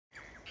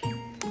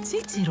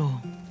Titiro,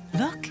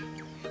 look,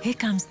 here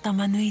comes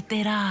Tamanui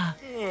te rā.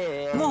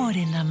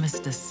 Mōrena,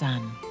 Mr.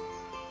 Sun.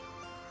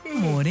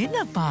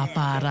 Mōrena,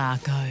 Pāpā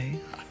rākau.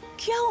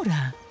 Kia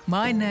ora,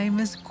 my name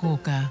is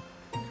Koka.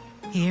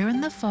 Here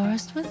in the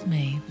forest with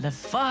me live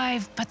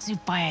 5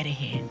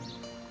 patupaerehe.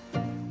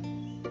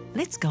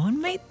 Let's go and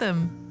meet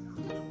them.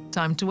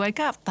 Time to wake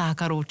up,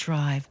 Tākaro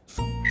tribe.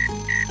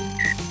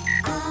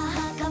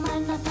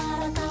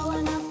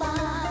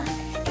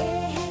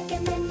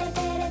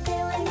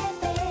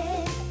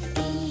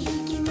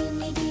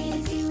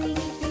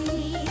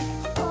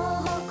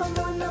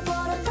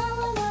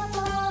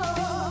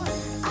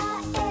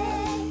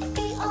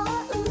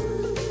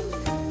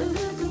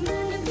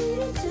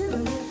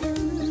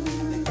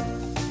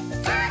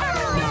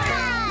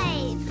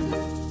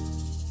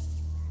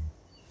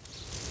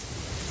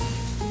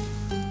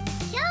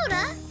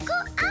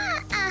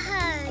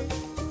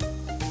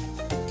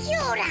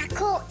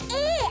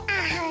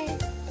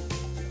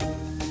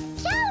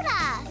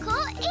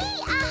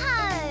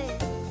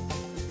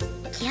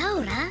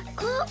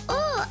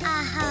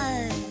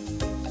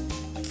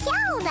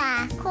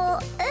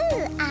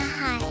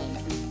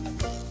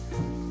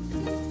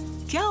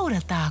 Kia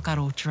ora,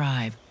 Tākaro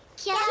tribe.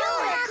 Kia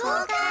ora,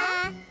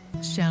 Koka.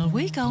 Shall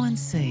we go and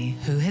see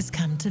who has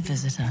come to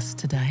visit us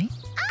today?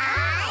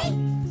 Aye.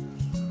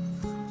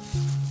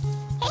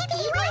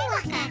 He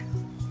Waiwaka.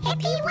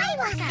 He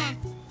Waiwaka.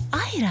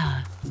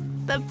 Aira,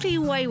 the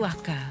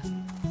piwaiwaka.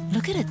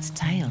 Look at its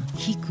tail,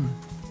 hiku.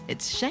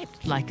 It's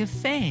shaped like a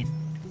fan.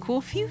 Ko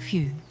fiu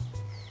fiu.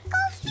 Ko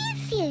fiu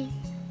fiu.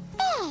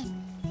 Fan.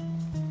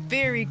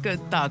 Very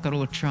good,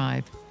 Tākaro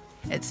tribe.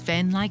 Its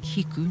fan-like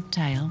hiku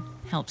tail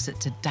helps it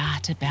to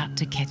dart about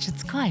to catch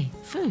its kai,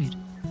 food.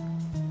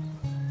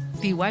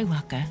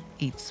 Piwaiwaka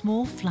eats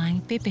small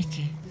flying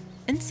pepeke,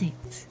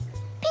 insects.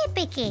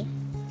 Pepeke.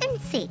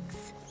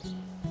 Insects.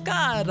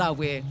 Ka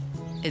rawe.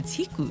 Its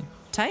hiku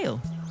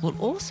tail will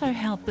also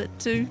help it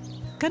to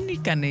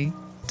kani,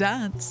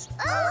 dance.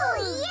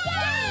 Oh,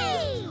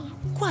 yay!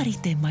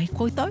 Kuarite mai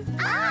koutou?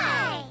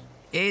 Aye!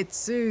 E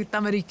tū,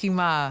 tamariki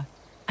mā.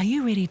 Are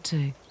you ready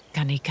to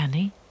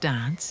kani,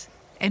 dance,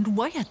 and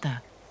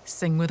waiata?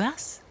 Sing with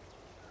us?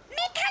 Me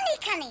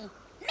kani,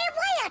 me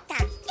waiata.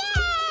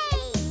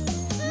 Yay!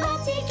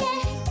 Matike,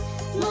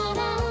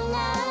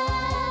 maranga,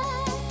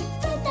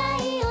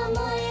 tutai o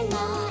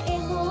moena e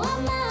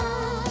hoama.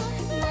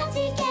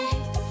 Matike,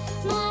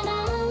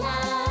 maranga,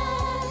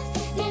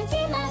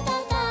 nenti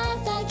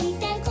matatata ki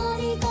te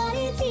kori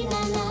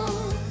tinana.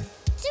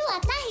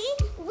 Tuatahi,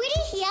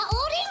 wirihia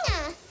o ringa.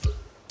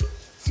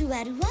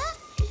 Tuarua,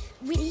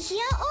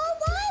 wirihia o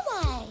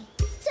waiwai.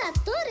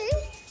 Tuatoru,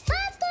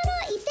 whātoro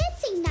i te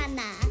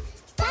tinana.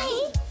 Tahi,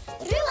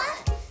 rua,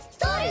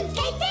 toru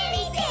kei te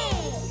rite.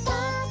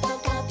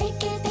 Tāpaka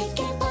peke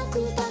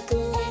paku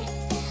e.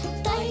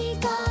 Tahi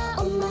ka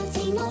o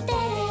mati no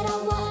te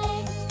rawa e.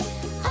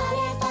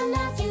 Are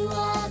whana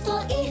whiua to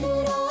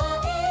ihuroa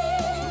e.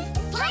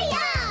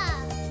 Paia!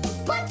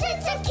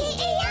 Watutuki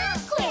i a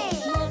koe.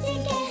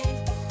 Matike,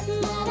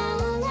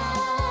 maranga.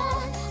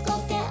 Ko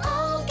te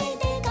ao kei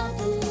te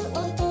kapu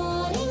o tō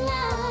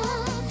ringa.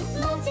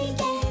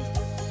 Matike,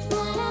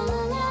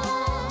 maranga.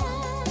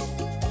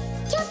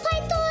 Kia pai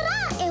tō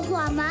rā e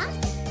huama?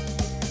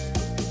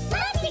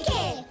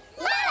 Matike,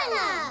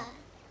 maranga!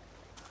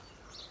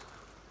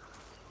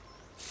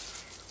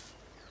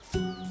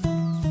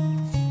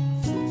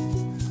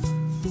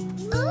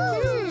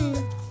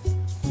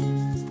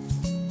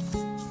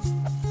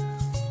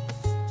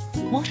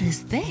 What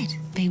is that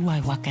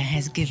Piwaiwaka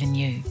has given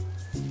you?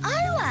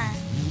 Aua!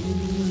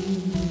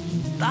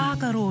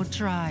 Tākaro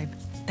tribe.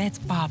 That's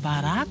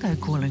Pāpā rākau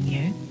calling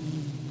you.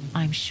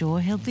 I'm sure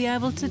he'll be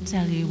able to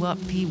tell you what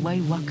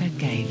Piwaiwaka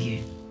gave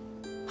you.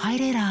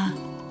 Haere rā,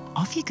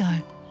 off you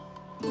go.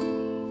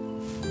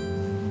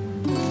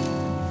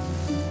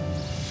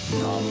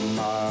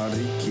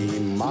 Tamariki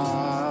mā,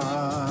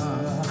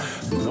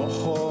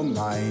 noho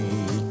mai,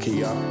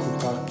 ki aku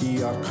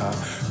kakiaka,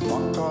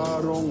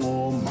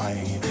 makarongo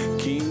mai,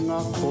 ki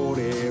ngā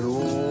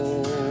kōrero,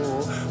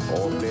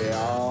 o te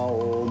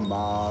ao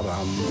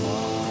marama.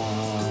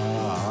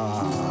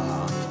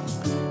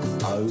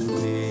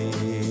 Aure.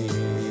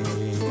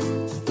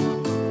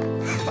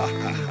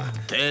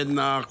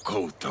 Tēnā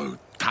koutou,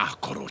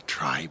 Tākaro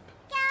tribe.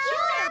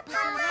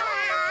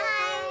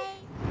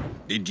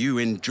 Did you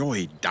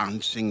enjoy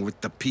dancing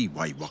with the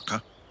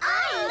Piwaiwaka?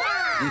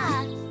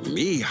 Aira!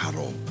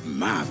 Miharo,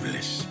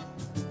 marvelous.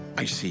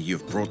 I see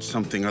you've brought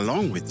something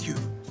along with you.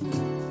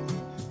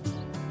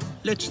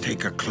 Let's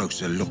take a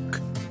closer look.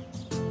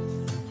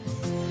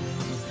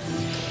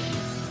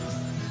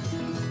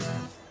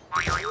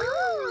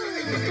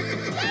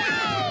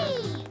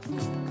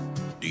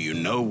 Do you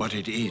know what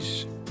it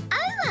is?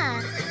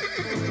 Aua!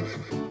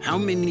 How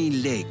many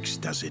legs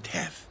does it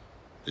have?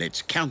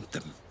 Let's count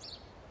them.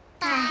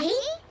 Tahi,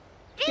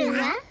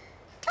 rua,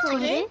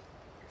 toru,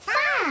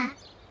 whā.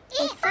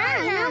 E whā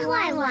ngā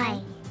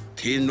waiwai.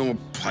 Tēnō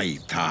pai,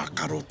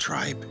 Tākaro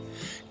tribe.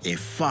 E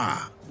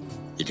whā.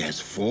 It has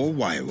 4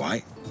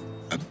 waiwai,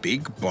 a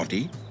big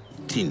body,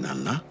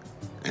 tinana,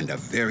 and a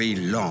very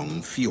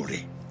long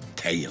fiore,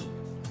 tail.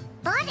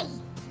 Body.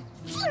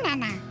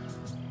 Tinana.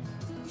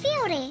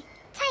 Fiore.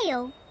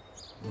 Tail.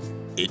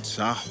 It's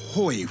a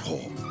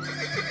hōiho.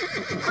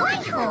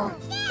 Hōiho.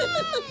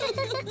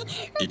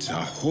 It's a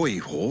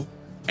hōiho,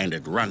 and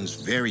it runs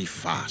very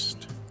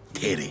fast.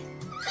 Tere.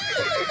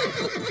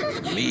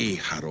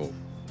 Miharo.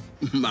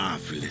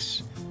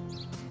 Marvelous.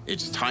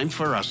 It's time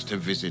for us to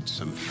visit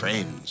some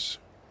friends.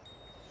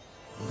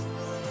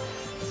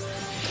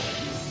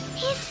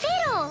 He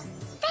whiro.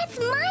 That's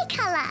my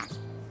colour.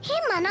 He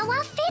mana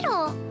wa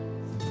whiro.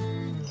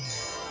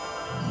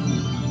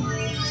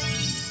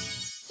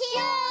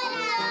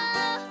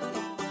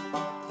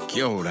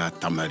 Kia ora,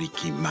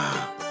 tamariki mā.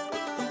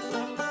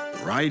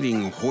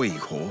 Riding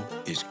hōiho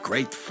is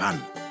great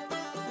fun.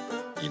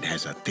 It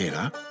has a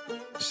tera,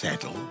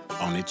 saddle,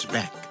 on its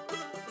back.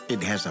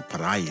 It has a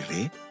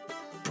paraire,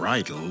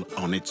 bridle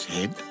on its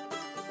head,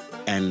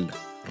 and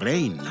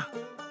reina,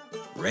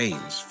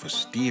 reins for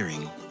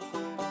steering.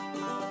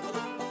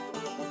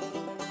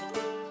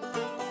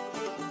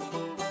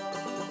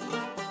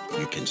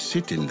 You can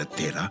sit in the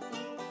tera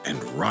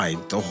and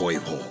ride the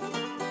hōiho.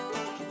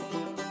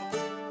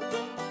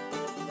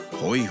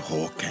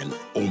 Hōiho can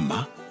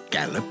oma,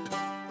 gallop.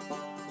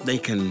 They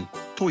can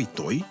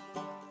toi,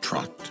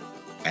 trot,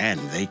 and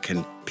they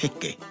can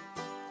peke,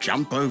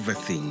 jump over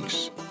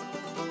things.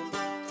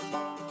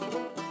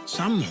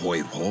 Some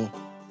hōiho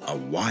are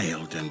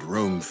wild and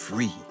roam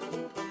free.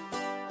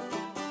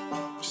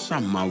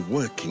 Some are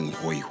working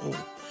hōiho,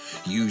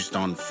 used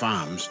on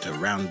farms to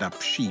round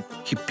up sheep,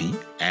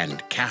 hippie,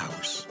 and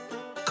cows.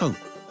 Ko.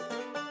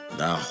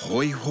 The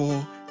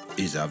hōiho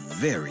is a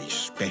very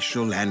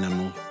special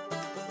animal.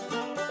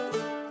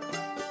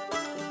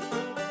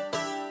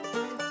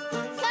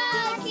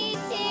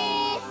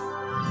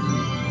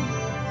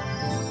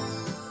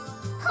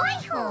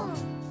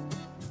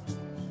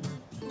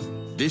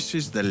 This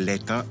is the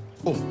letter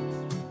O.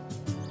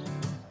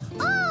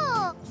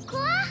 Oh,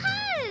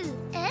 koahu!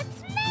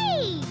 It's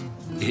me!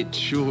 It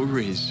sure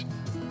is.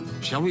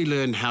 Shall we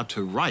learn how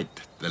to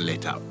write the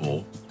letter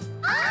O?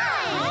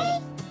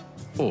 I!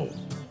 O.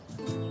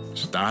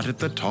 Start at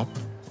the top,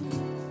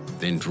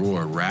 then draw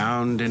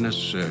around in a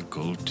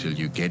circle till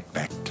you get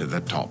back to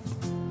the top.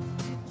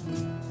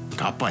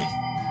 Ka pai.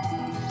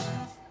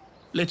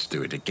 Let's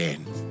do it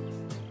again.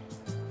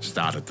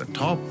 Start at the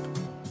top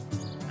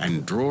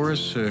and draw a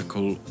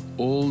circle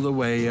all the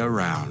way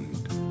around.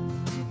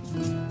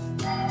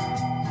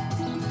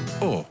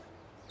 O.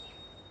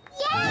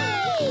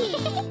 Yay!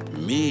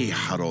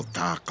 Miharo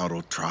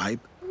Tākaro tribe.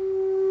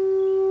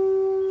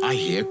 I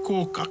hear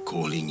Koka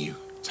calling you.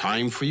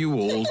 Time for you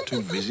all to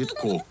visit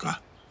Koka.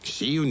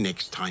 See you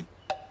next time.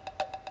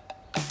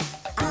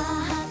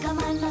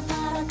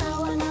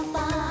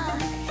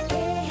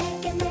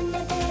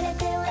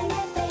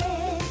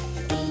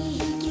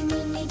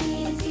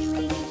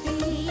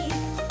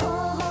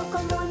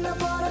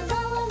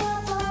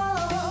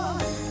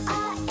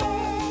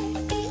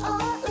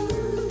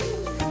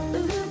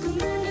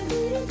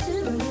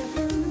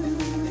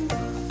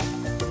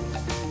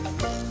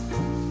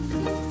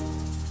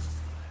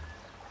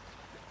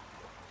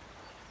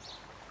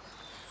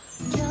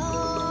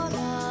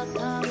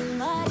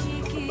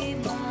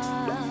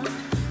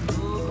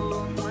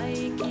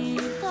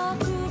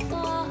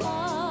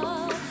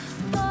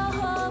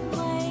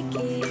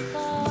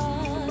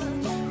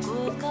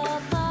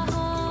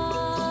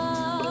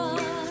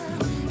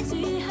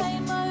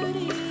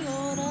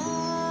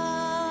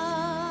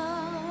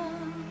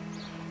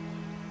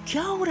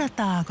 Kia ora,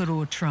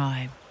 Tākaro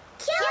tribe.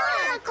 Kia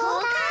ora,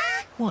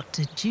 koka! What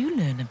did you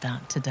learn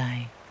about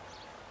today?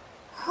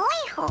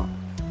 Hōiho.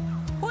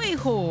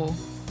 Hōiho.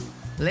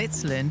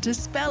 Let's learn to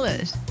spell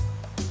it.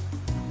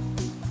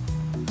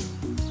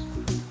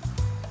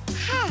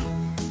 Ha.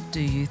 Do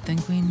you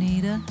think we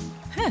need a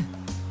huh?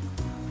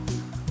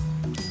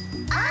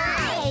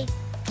 I.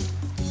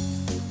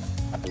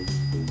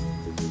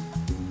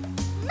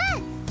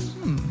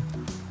 M.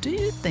 Do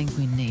you think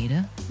we need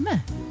a meh?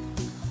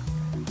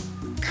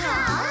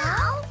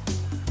 Cow.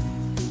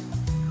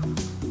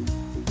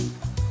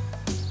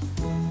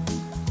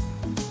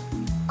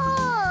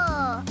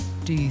 Oh.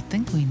 Do you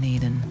think we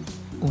need an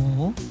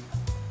or?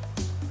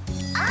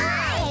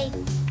 I.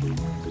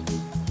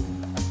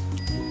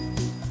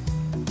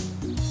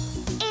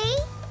 E.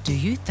 Do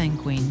you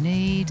think we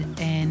need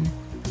an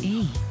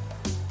E?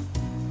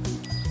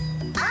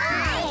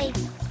 I.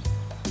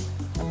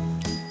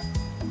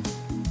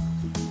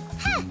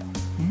 Huh.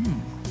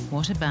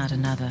 What about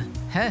another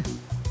huh?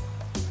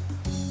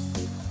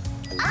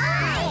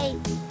 I.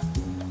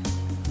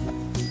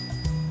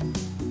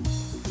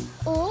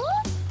 O.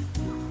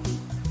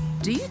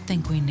 Do you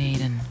think we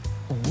need an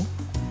or?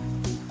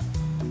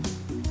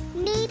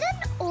 Need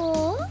an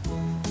O.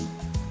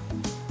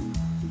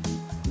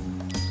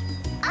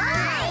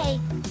 I.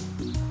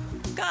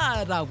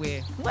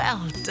 Karawe,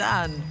 well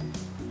done.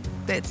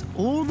 That's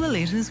all the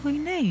letters we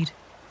need.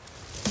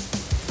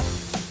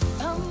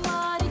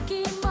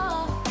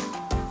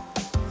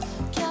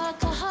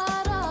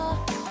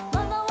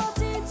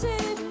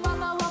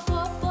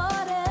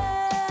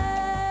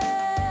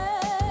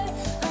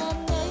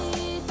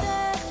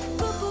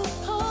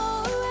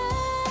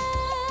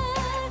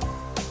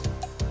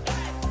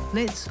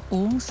 Let's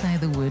all say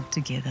the word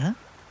together,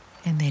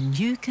 and then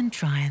you can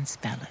try and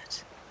spell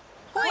it.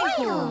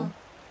 Hōiho.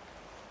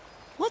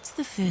 What's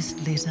the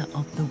first letter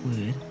of the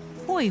word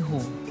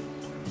Hōiho?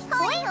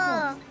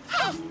 Hōiho.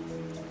 Hey.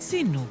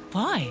 Tino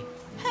pai.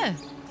 Huh.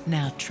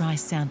 Now try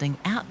sounding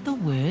out the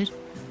word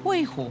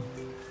Hōiho.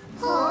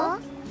 Ho.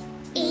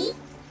 I.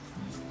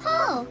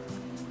 Ho.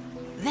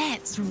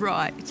 That's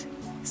right.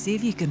 See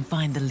if you can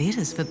find the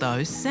letters for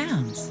those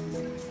sounds.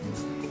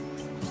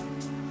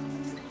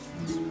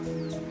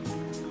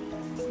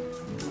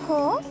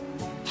 Ho.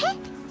 He.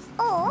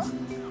 O.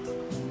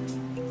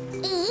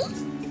 I.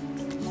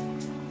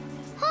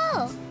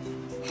 Ho.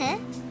 He.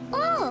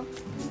 O.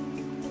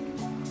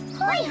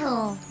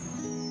 Hōiho.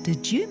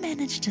 Did you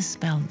manage to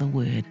spell the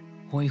word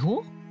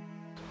Hōiho?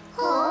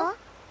 Ho.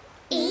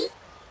 I.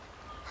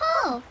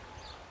 Ho.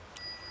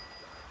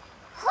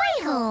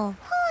 Hōiho.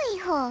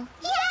 Hōiho.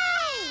 Yay!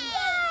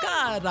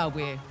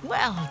 Kārawe,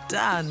 well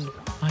done.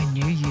 I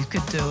knew you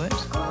could do it.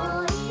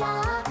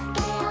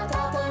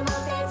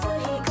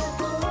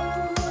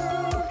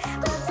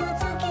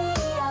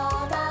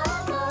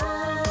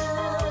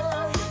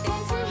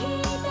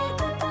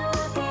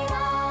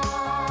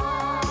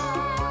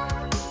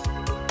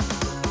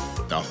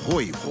 The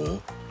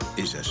hōiho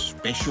is a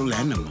special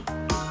animal.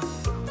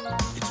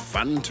 It's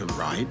fun to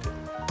ride,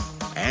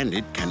 and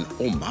it can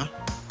oma,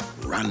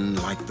 run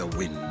like the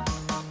wind.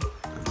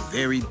 A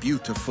very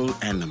beautiful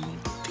animal.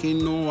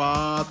 Tino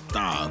a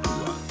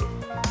tāhua.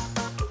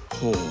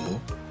 Ho,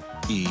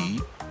 I,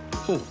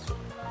 ho.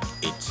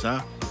 It's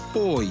a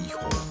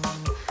hōiho.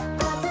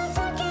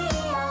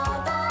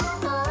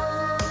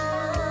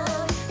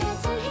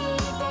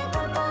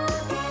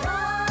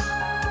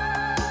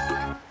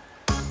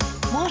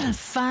 What a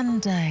fun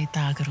day,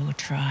 Tākaro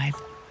tribe.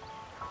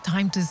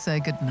 Time to say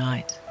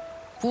goodnight.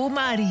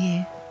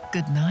 Pōmarie.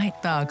 Good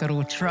night,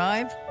 Tākaro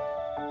tribe.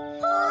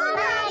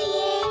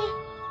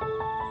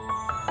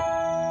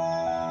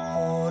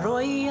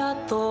 Horoia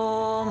tō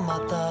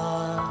mata,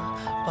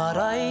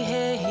 parai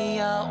he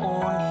hia o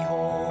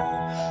niho,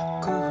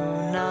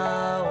 kuhuna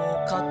o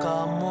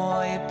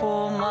kakamoe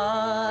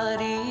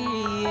pōmari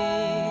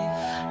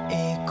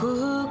e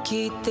kuhu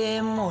ki te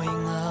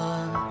moenga,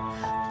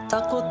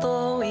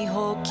 takoto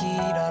iho ki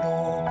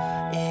raro,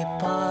 e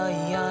pai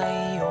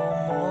ai o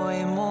moe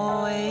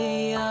moe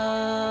ia.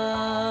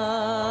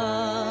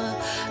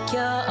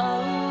 Kia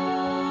au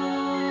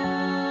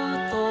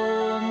tō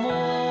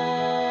moe,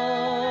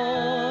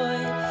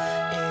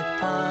 e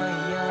pai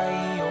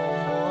ai o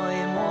moe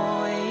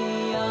moe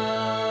ia.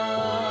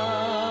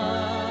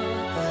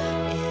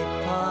 E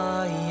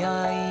pai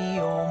ai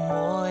o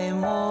moe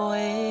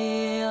moe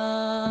ia.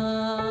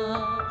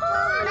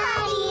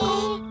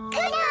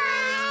 Good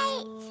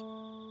night.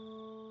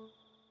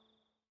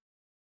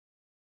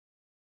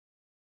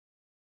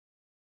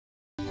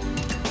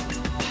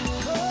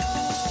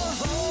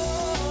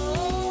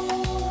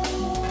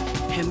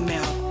 He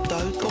mea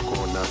tautoko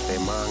nā te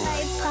manga.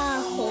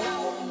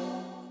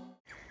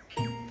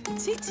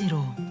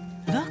 Titiro,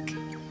 look,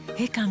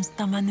 here comes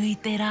Tamanui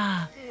te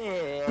rā.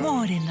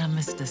 Mōrena,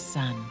 Mr.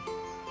 Sun.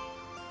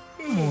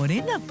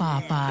 Mōrena,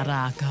 Pāpā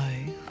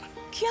rākau.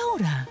 Kia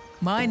ora,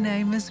 my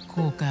name is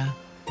Koka.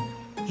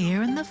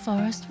 Here in the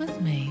forest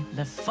with me,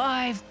 the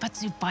 5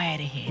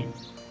 Patupairehe.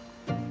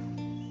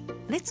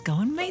 Let's go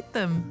and meet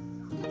them.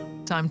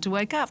 Time to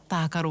wake up,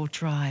 Tākaro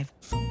tribe.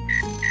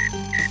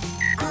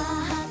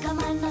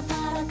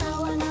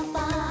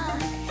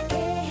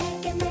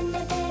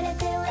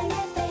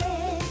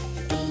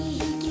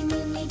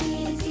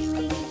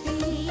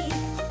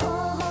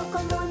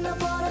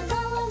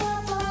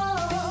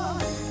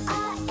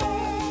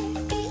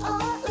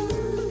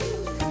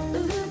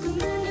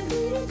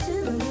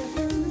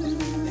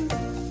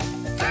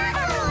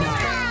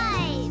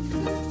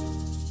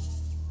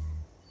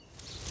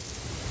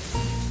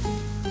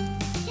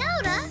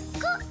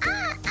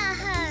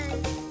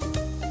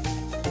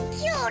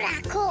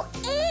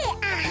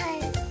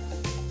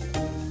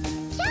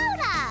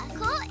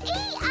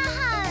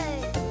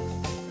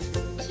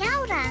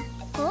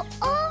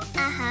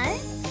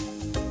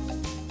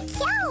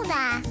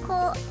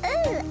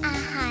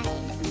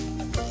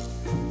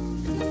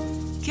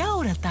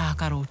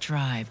 Tākaro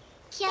tribe.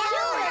 Kia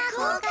ora,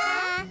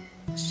 Koka.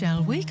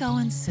 Shall we go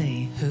and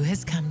see who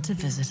has come to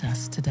visit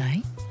us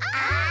today?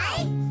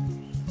 Ai!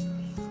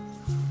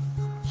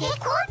 He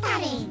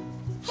kōtare!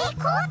 He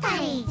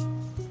kōtare!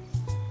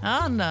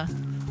 Ana,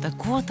 the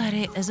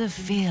kōtare is a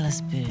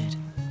fearless bird.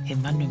 He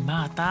manu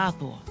mā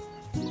tātoa.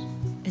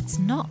 It's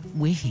not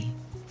wehi,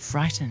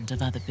 frightened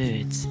of other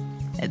birds.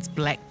 Its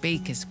black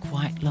beak is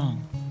quite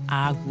long,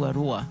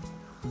 āguaroa,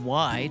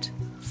 wide,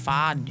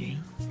 whānui,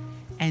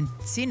 and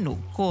tino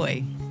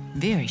koi,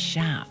 very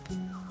sharp.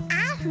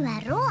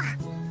 Ahuaroa,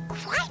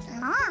 quite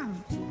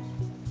long.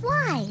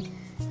 Wide,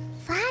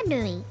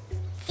 whānui,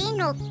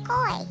 tino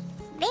koi,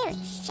 very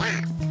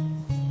sharp.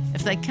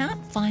 If they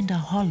can't find a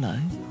hollow,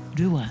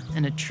 rua,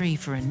 in a tree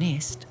for a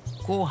nest,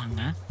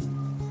 kōhanga,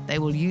 they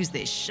will use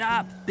their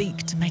sharp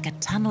beak to make a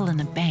tunnel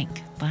in a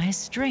bank by a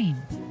stream.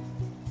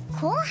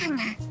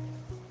 Kōhanga.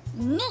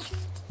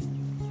 nest.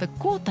 The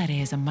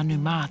kōtare is a manu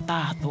mā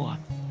tātoa,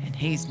 and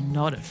he's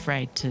not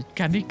afraid to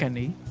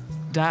kanikani,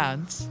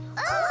 dance.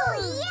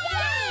 Oh,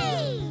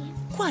 yay!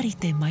 Kua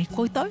rite mai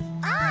koutou?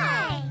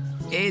 Aye!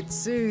 E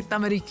tū,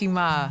 tamariki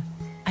mā.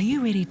 Are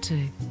you ready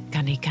to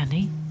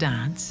kanikani,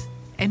 dance,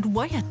 and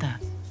waiata?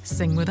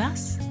 Sing with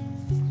us?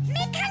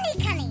 Me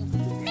kanikani,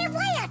 me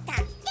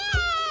waiata.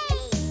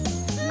 Yay!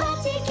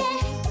 Matike,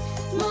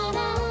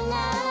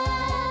 maranga,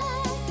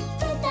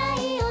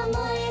 tutai o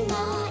moe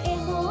na e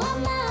hoa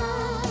mā.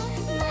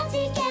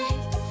 Matike,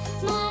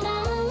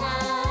 maranga,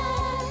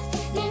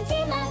 me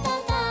tīmata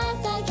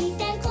tata ki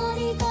te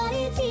kori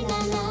kori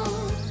tinana.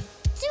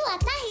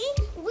 Tuatahi,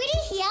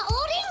 wirihia o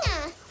ringa.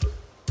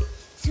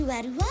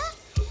 Tuarua,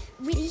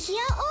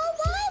 wirihia o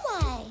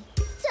waiwai.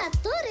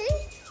 Tuatoru,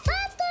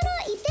 whātoro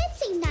i te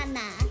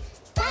tinana.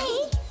 Tahi,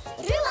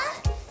 rua,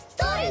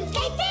 toru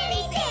kei te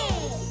rite.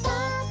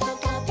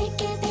 Tāpaka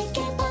peke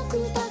peke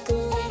paku paku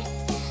e.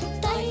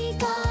 Tahi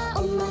ka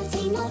oma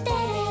tino te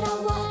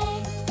rawa e.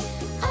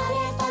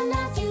 Are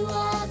whana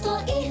whiua to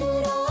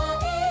ihuroa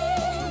e.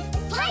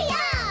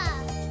 Paia!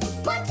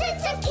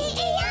 Watutuki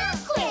i a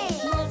koe.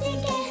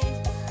 Matike,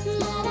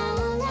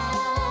 maranga.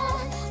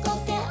 Ko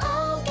te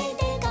ao kei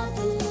te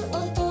kapu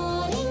o tō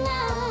ringa.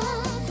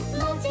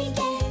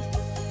 Matike,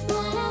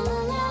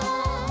 maranga.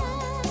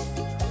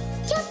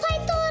 Kia pai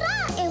tō rā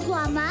e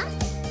hoa mā?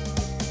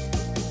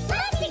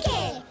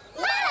 Matike,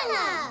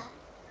 maranga.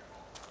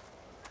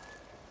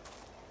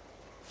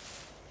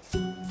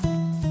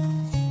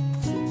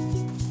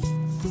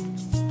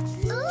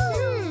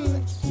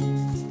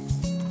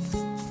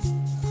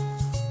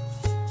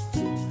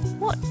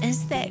 What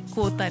is that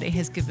kōtare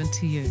has given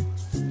to you?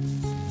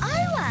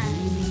 Aua!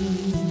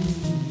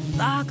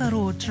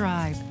 Tākaro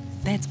tribe.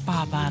 That's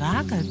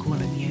Pāpārākau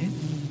calling you.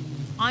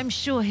 I'm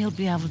sure he'll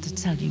be able to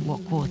tell you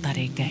what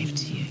kōtare gave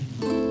to you.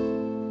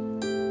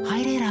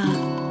 Haere rā,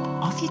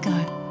 off you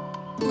go.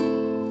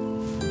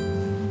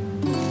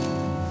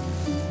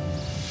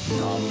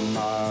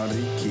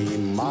 Tamariki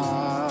mā,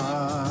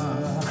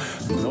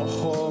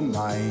 noho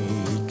mai,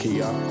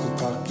 ki aku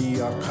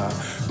kakiaka,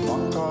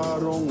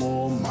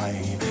 whakarongo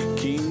mai,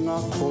 ki ngā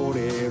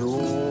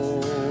kōrero,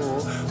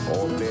 o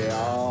te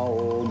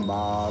ao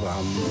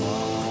marama.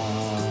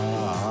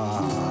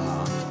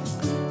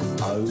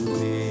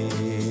 Aure.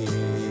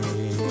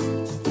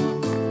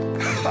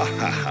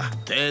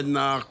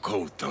 Tēnā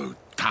koutou,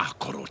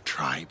 Tākaro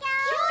tribe.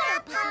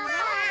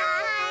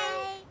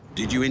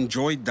 Did you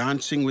enjoy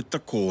dancing with the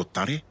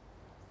kōtare?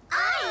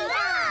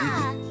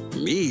 Aira!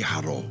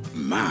 Miharo,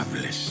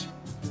 marvelous.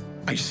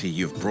 I see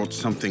you've brought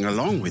something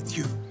along with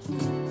you.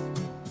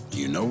 Do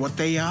you know what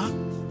they are?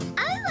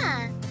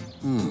 Aua!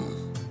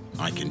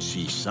 I can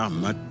see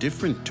some are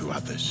different to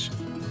others.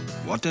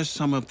 What are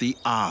some of the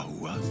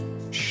āhua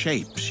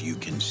shapes you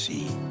can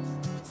see?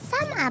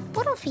 Some are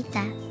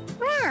porofita,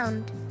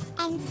 round,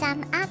 and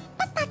some are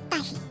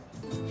patatahi,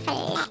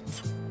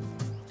 flat.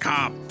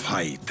 Ka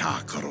pai,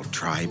 Tākaro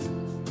tribe.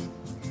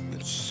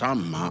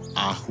 Some are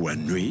āhua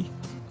nui,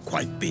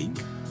 quite big,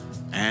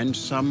 and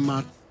some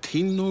are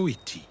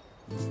tinoiti,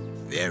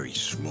 very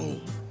small.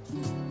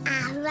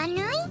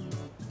 Ahuanui,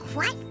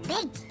 quite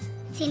big.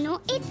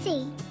 Tino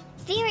iti,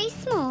 very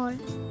small.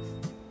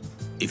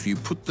 If you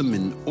put them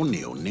in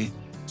one,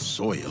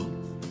 soil,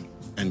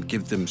 and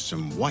give them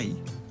some wai,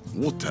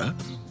 water,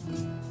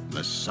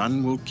 the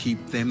sun will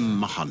keep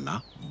them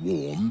mahana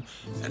warm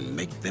and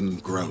make them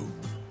grow.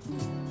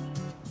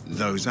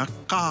 Those are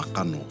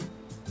Kākano.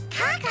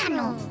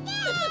 Kākano!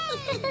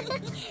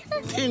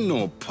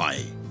 Tino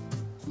pai.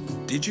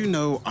 Did you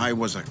know I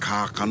was a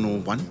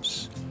Kākano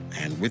once?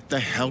 And with the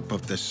help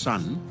of the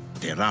sun,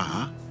 te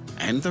rā,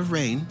 and the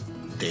rain,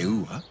 te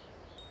ua,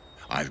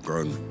 I've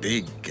grown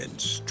big and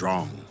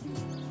strong,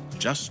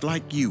 just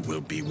like you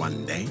will be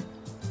one day.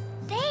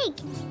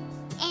 Big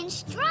and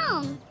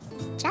strong,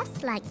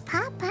 just like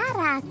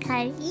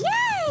Pāpārākau. Yay!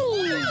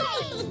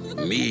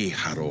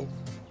 Miharo,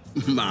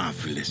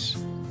 marvelous.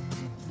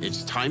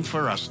 It's time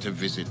for us to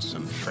visit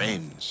some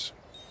friends.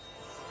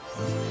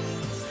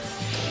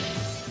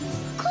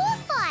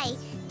 Kōwhai,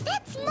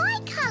 that's my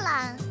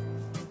colour.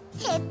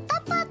 He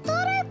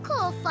tapatoru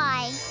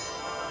kōwhai.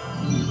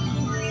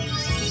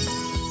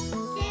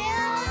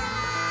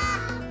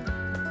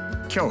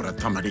 Kia ora,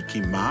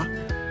 tamariki mā.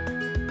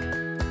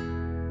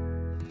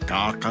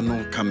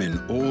 Kākano come in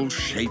all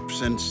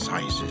shapes and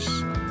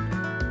sizes.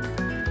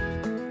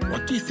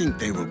 What do you think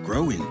they will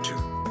grow into?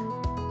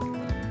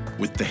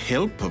 With the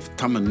help of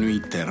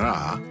tamanui te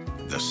rā,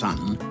 the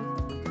sun,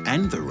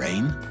 and the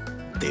rain,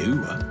 te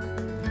ua,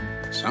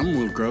 some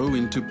will grow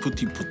into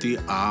puti puti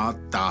a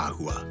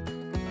tāhua,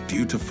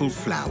 beautiful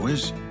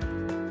flowers,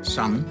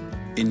 some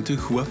into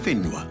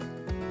huawhenua,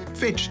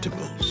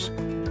 vegetables,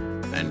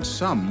 and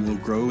some will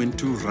grow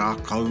into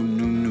rākau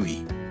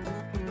nunui,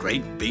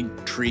 great big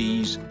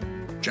trees,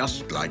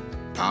 just like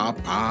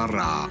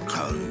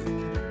Pāpārākau.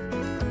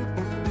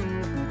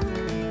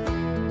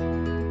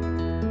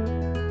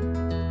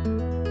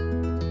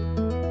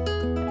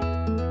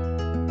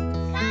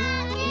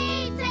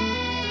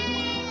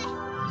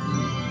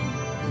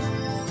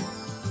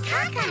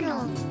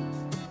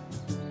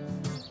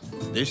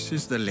 This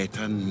is the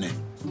letter N.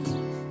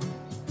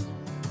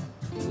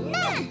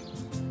 N.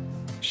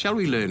 Shall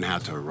we learn how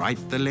to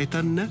write the letter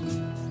N?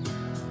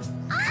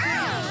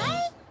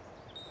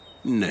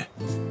 N.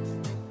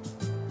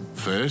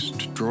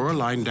 First, draw a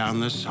line down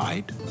the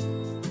side.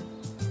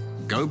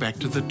 Go back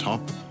to the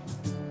top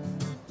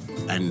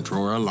and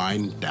draw a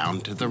line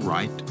down to the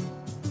right.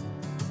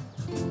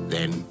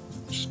 Then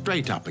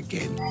straight up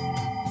again.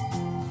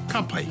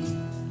 Kapai.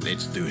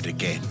 Let's do it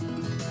again.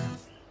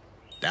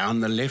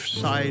 Down the left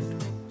side,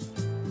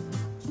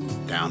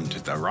 down to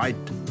the right,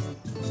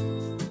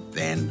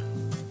 then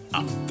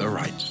up the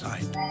right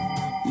side.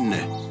 N.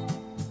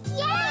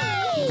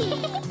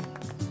 Yay!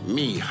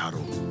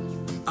 Miharu.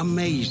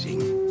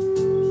 Amazing.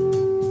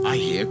 I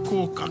hear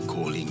Koka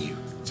calling you.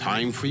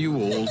 Time for you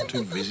all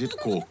to visit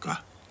Koka.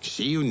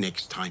 See you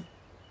next time.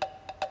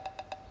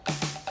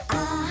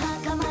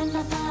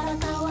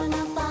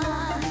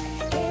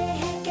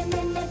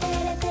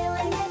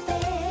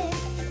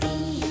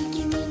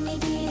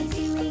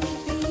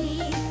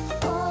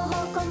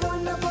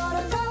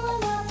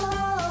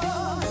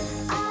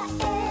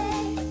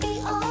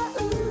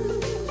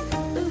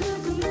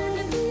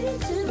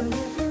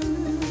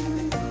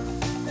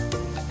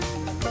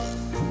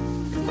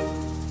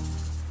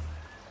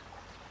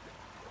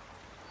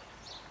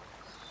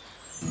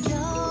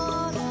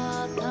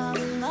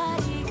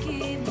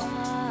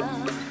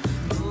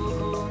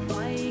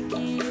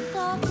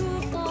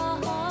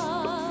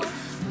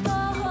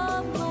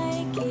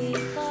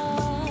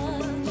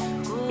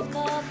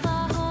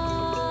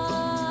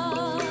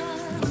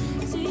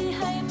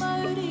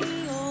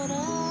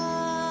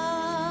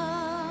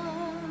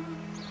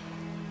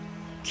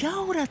 Kia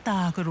ora,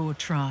 Tākaro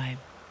tribe.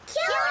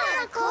 Kia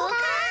ora,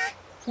 Koka.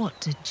 What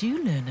did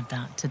you learn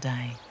about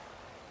today?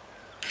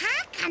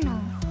 Kākano.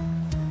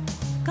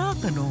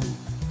 Kākano.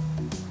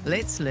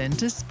 Let's learn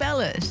to spell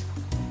it.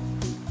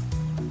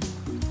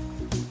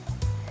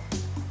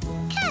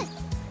 K.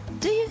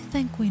 Do you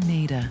think we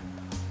need a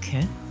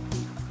K?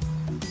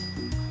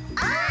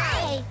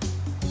 I.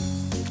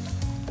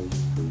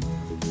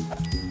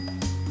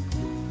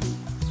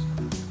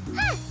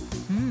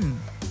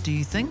 Do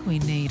you think we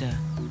need a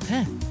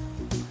P?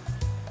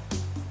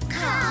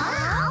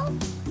 Cow.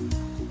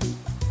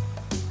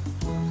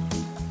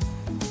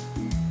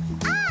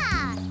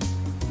 Ah.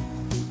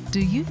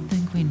 Do you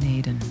think we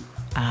need an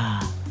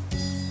R?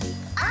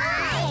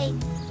 I.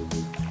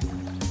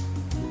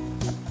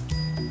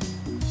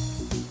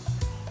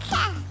 K.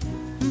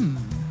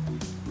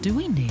 Do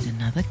we need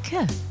another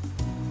K?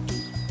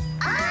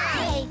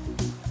 I.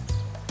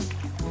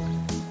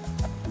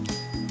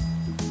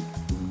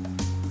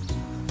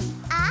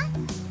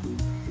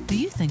 Do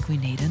you think we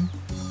need an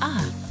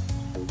R?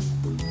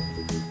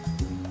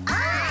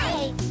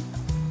 I.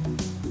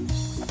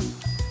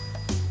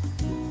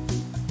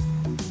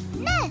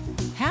 N.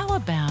 How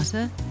about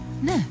a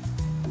N?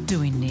 Do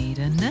we need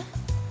a N?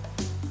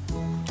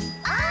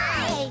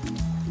 I.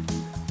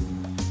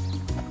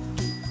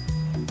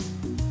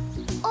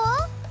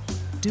 O.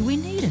 Do we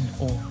need an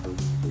O?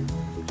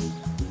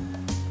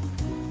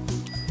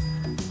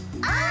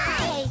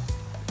 I.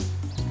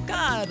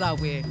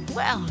 Karawe,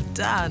 well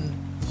done.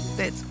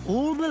 That's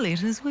all the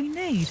letters we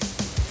need.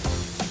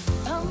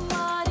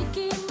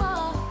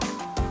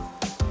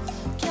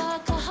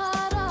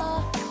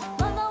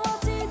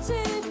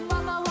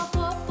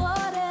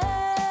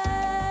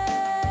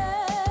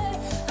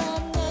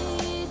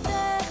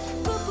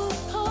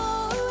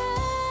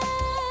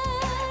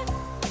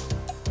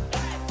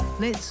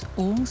 Let's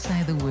all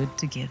say the word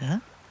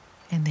together,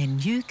 and then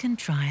you can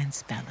try and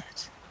spell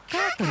it.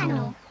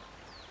 Kākano.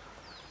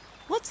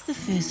 What's the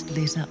first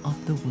letter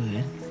of the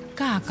word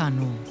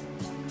Kākano?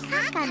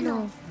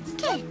 Kākano.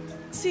 K.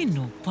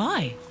 Sino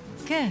pai.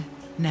 Ke.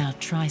 Now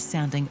try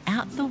sounding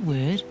out the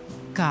word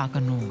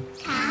Kākano.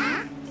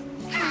 Ka.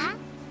 Ka.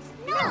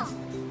 No.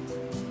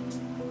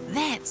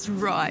 That's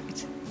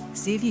right.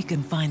 See if you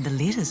can find the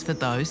letters for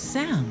those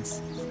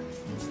sounds.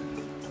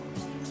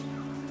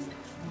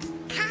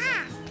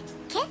 Ka.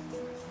 Ke.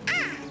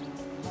 A.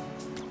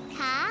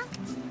 Ka.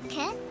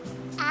 Ke.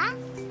 A.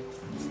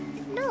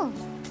 No.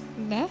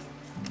 Ne.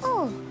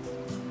 O.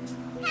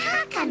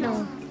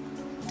 Kākano.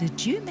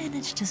 Did you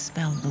manage to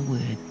spell the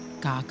word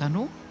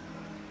Kākano?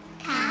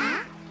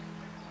 Ka.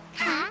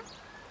 Ka.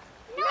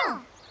 No.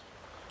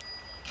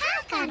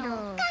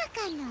 Kākano.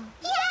 Kākano.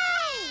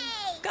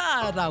 Yay!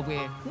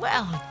 Karawe,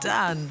 well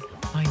done.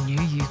 I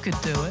knew you could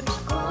do it.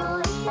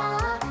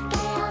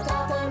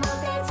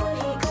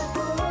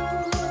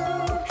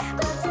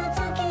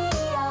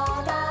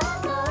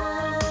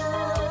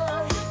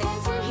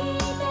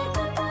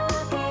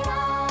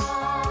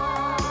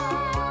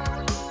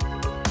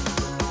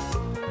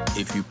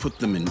 If you put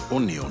them in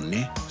one,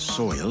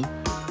 soil,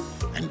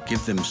 and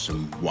give them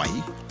some wai,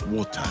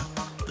 water,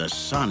 the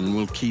sun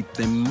will keep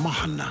them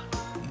mahana,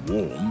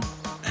 warm,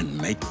 and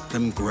make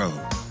them grow.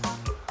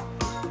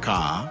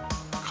 Ka,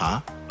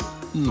 ka,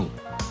 no.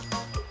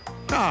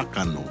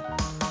 Kākano.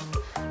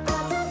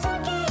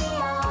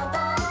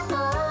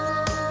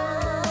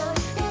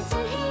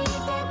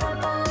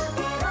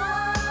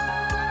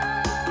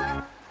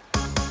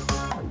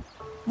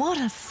 What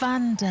a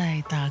fun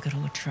day,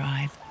 Tākaro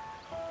tribe.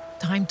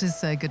 Time to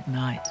say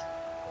goodnight.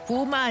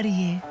 Pō Māori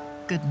e.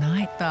 Good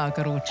night,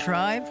 Tākaro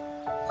tribe.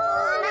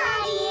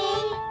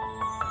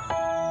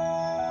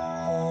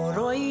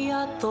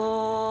 Horoia tō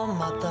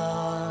mata,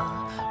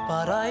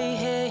 parai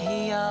he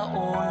hia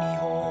o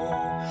niho,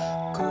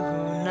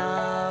 kuhuna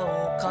o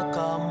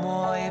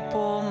kakamoe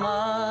pō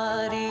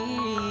Māori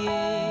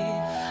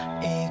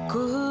e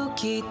kuhu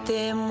ki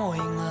te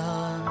moinga,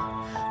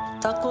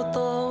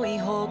 takoto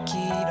iho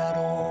ki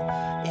raro,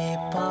 e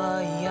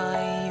pai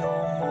ai o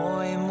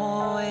moe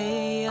moe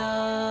ia.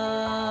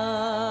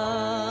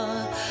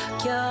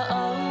 Kia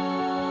au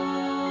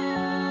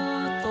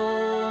tō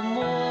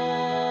moe,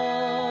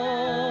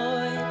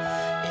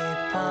 e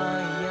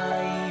pai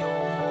ai o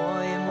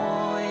moe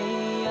moe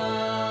ia.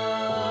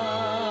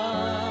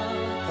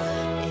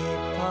 E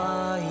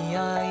pai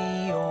ai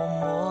o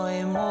moe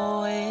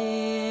moe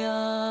ia.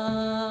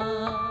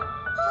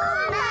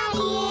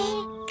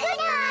 Good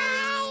night!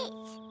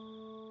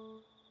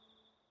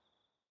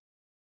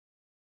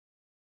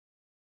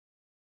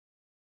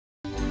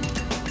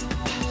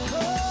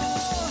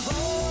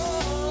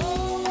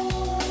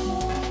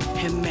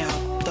 He mea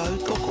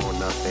tautoko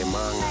nā te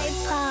maanga.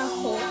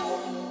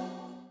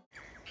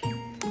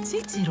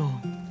 Titiro,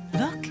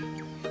 look,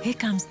 here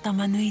comes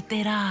Tamanui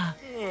te rā.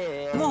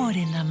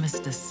 Morena,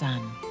 Mr.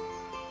 Sun.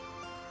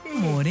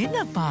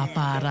 Morena,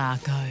 Pāpā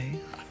rākau.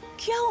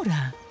 Kia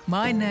ora,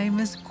 my name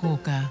is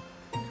Koka.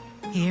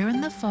 Here in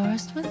the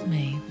forest with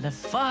me, the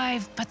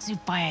 5 patu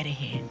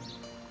paerehe.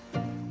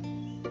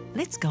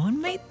 Let's go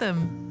and meet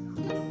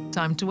them.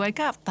 Time to wake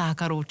up,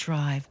 Tākaro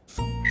tribe.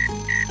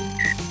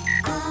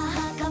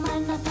 Aha ka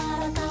mana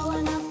para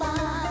kawana pa,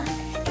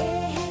 ke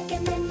heke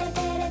mene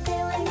pere te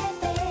wene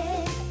pe,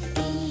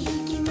 ihi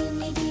ki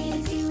mini ki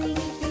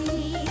tiwini fi,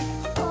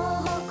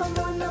 oho ko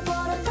mona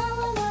pora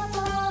kawana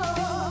po,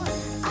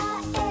 a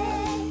e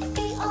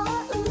i o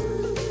u,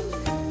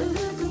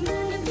 uhu ku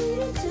mene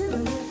piri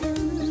tūne fu.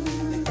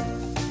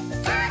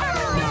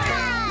 Tākaro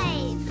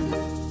Tribe!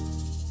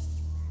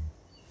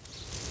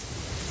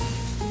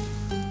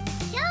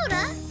 Kia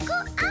ora, ko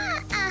a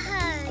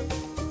ahau.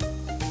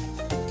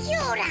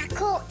 Kia ora,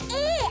 ko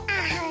e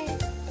ahau.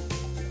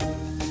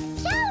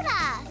 Kia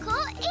ora, ko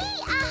i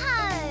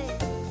ahau.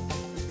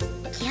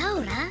 Kia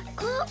ora,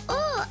 ko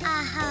o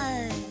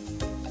ahau.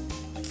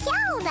 Kia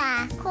ora,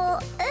 ko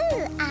u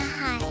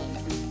ahau.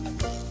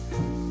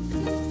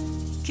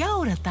 Kia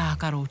ora,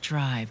 Tākaro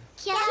tribe.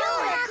 Kia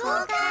ora,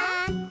 Koka.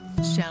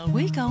 Shall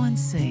we go and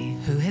see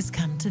who has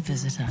come to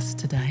visit us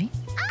today?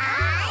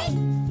 Ai!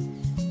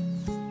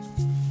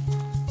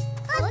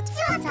 Ko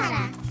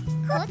tuatara.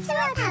 Ko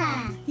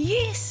tuatara.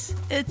 Yes,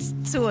 it's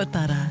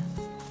tuatara.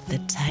 The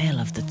tail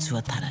of the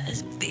tuatara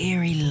is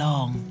very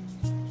long.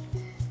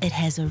 It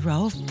has a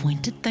row of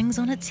pointed things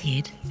on its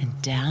head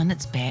and down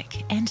its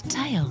back and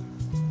tail.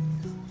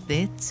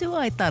 They're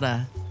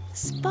tuaitara,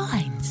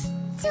 spines.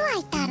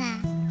 Tuaitara.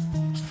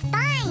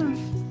 Spines.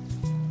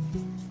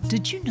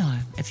 Did you know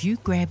if you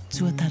grab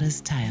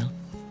tuatara's tail,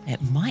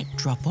 it might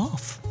drop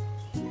off?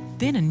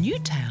 Then a new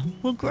tail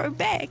will grow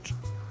back.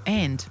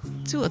 And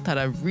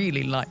tuatara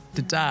really like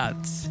to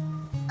dance.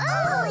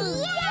 Oh,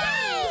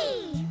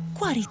 yay!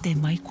 Kwarite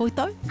mai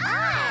koutou.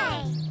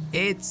 Ai!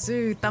 E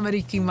tū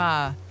tamariki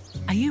mā.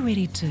 Are you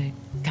ready to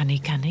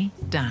kani,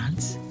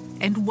 dance,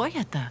 and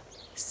waiata?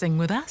 Sing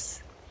with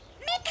us?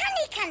 Me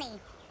kani,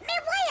 me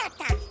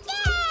waiata.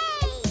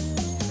 Yay!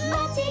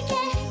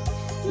 Matike,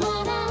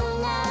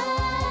 maranga,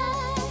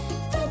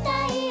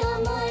 tutai o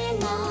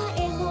moena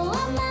e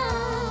hoa mā.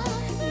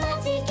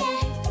 Matike,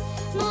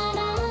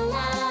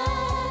 maranga,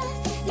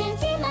 me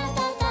tima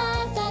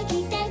tatata ki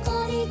te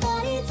kori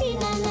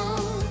tinana.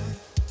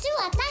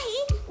 Tuatahi,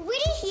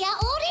 wirihia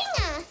o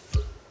ringa.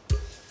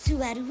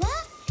 Tuarua,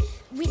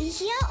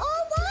 wirihia o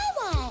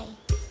waiwai.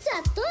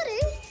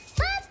 Tuatoru,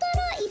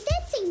 whātoro i te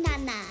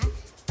tinana.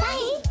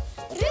 Tahi,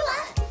 rua,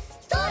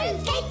 toru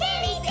kei te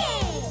rite.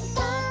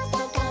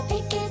 Tāpaka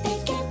peke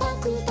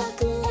paku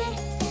e.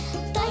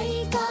 Tahi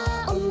ka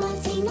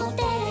omati no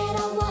te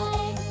rawa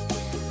e.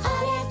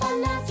 Are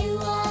whana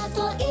whiua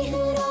to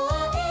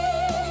ihuroa e.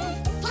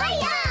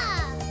 Paia!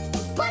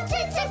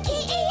 Watutuki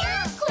i a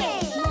koe.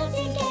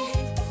 Matike,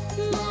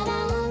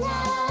 maranga,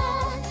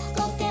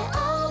 ko te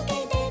ao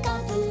kei te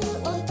kapu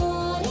o tō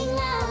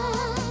ringa.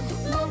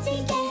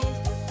 Matike,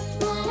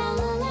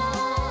 maranga.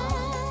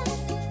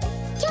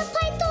 Kia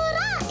pai tō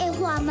rā e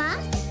hoa mā?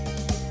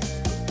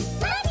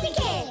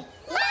 Matike,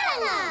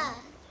 maranga!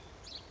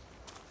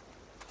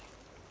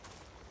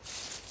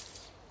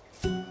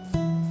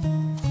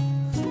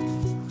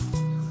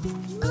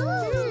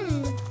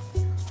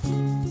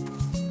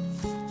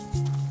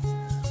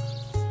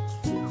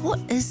 What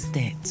is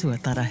that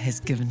tuatara has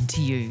given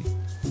to you?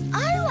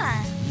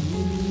 Aua!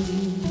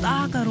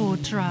 Tākaro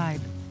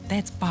tribe.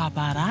 That's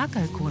Pāpā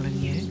rākau calling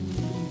you.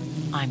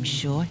 I'm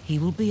sure he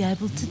will be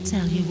able to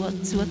tell you what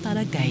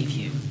tuatara gave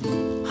you.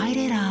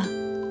 Haere rā,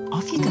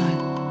 off you go.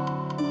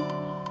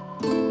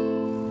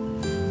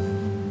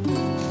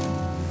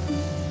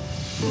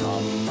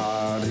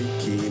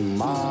 Tamariki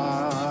mā,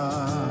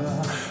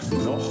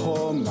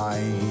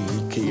 mai,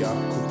 ki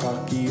aku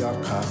taki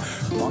aka,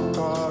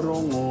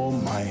 makarongo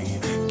mai,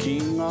 ki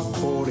ngā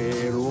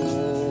kōrero,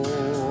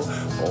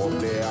 o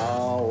te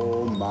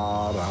ao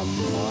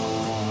marama.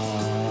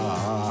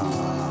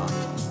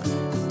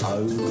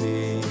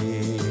 Aue.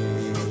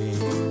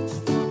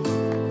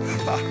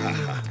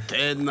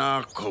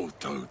 Tēnā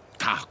koutou,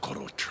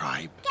 Tākaro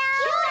tribe.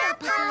 Kia ora,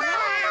 Papa.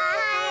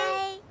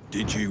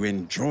 Did you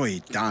enjoy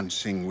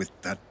dancing with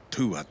the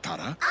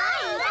tuatara?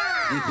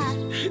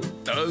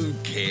 Don't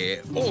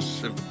care.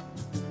 Awesome.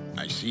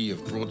 I see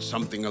you've brought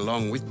something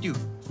along with you.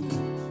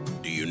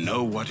 Do you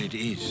know what it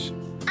is?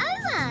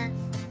 Aua.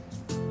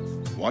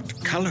 What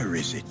color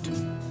is it?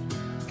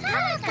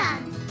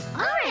 Kākano.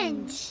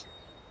 Orange.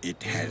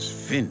 It has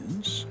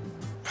fins,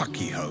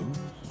 pakiho,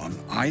 on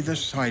either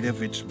side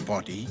of its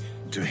body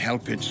to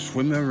help it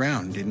swim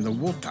around in the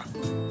water.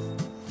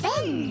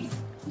 Fins.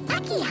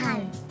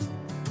 Pakiho.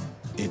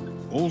 It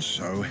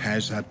also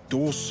has a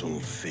dorsal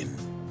fin,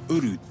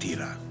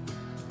 urutira,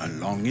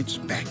 along its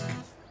back.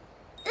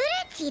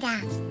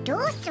 Urutira.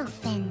 Dorsal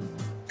fin.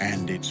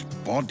 And its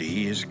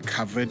body is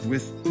covered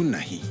with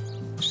unahi,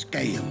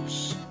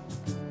 scales.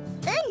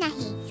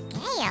 Unahi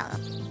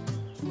scales.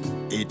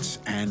 It's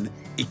an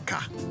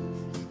ika.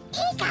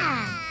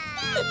 Ika.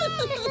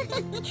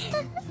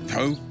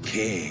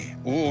 Toke,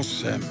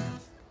 awesome.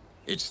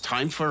 It's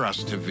time for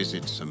us to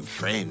visit some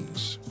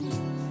friends.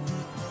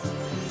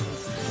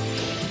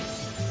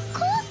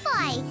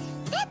 Kōwhai.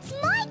 That's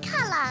my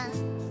colour.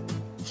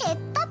 He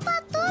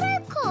tapatoru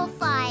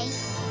kōwhai.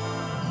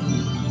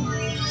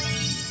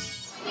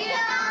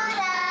 Kia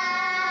ora.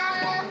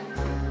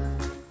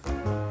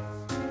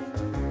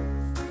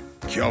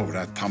 Kia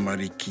ora,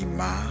 tamariki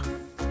mā.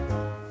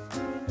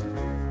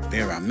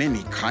 There are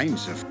many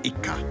kinds of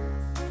ika.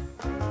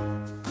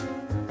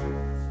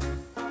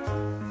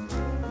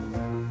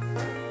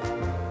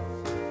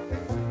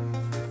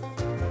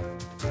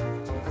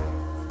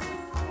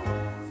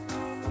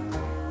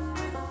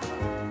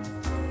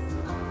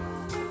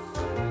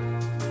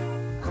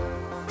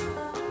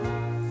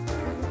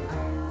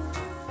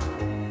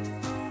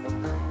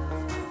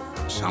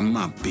 Some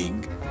are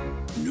big,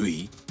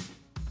 nui.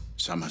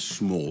 Some are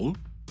small,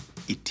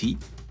 iti.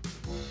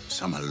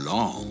 Some are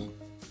long,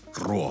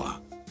 roa.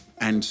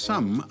 And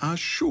some are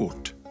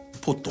short,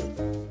 poto.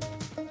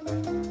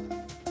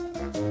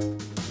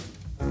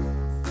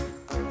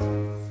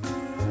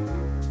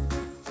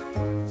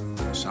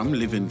 Some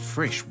live in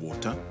fresh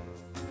water,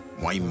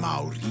 Reo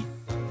Māori.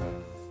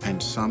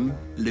 And some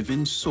live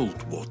in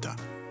salt water,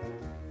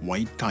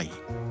 Reo Tai.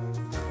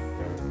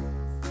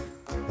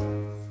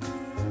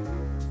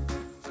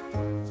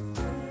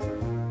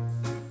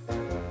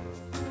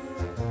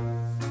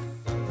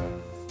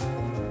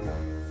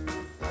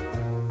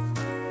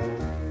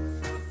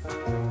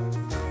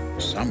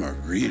 Some are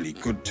really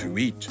good to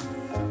eat.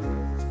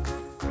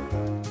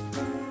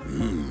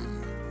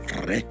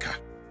 Reka,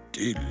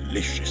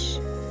 delicious.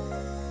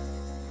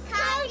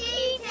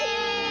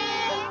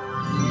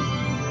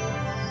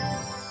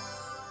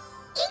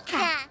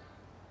 Ika.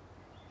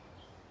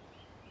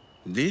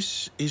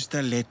 This is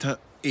the letter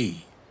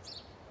E.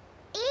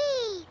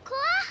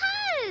 Kua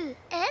hau.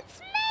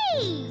 It's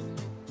me.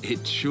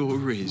 It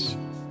sure is.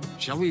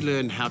 Shall we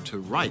learn how to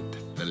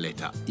write the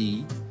letter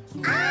E?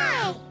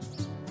 I.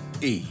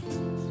 E.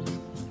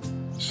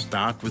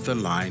 Start with a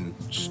line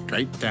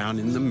straight down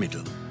in the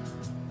middle,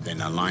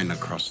 then a line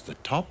across the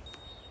top,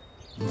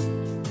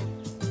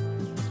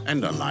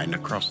 and a line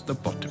across the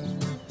bottom.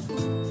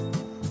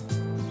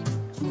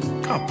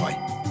 Kapai.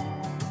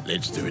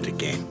 Let's do it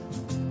again.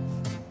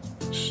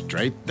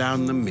 Straight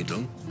down the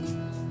middle,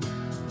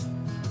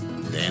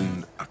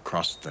 then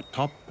across the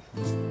top,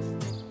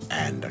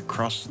 and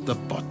across the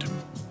bottom.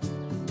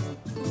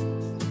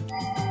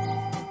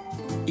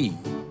 E.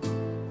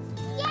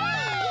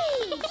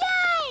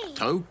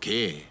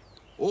 Okay,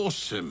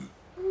 awesome.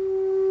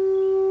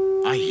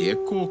 I hear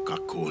Koka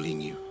calling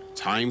you.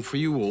 Time for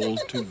you all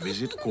to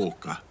visit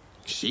Koka.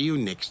 See you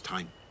next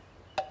time.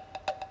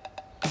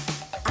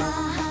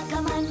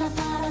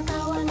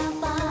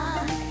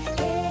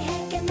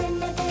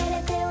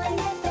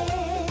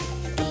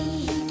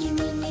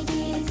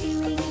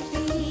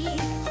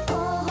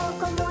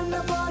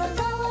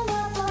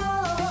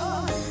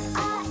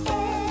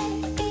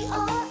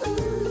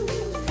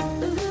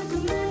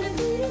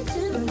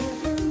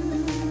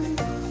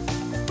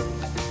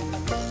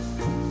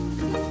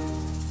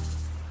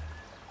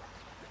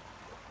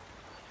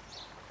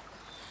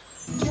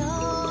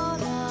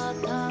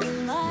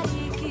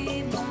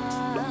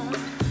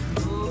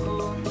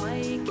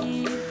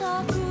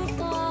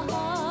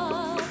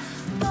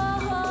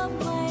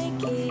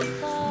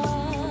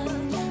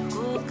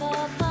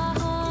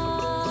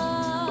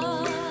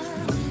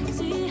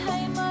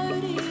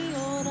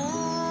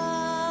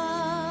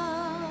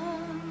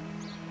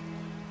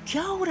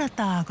 Kia ora,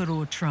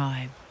 Tākaro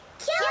tribe.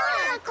 Kia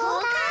ora,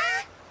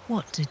 Koka.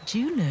 What did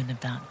you learn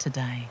about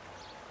today?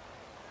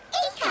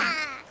 Ika.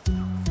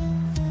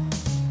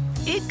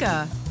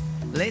 Ika.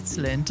 Let's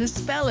learn to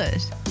spell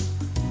it.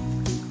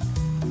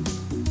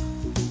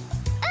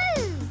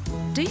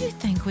 Do you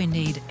think we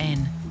need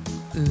an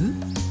U?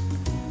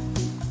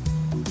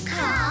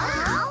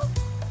 Cow.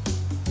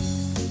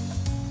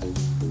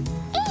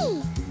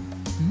 E.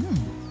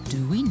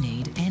 Do we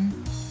need an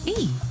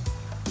E?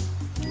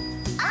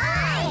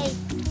 I.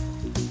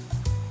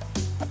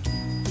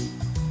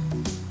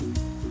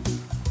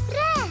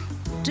 Re.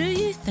 Do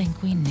you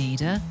think we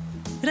need a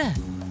R?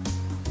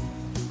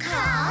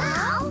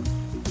 Cow.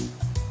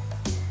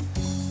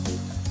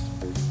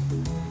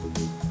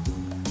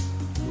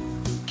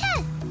 K.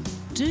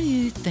 Do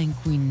you think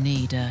we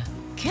need a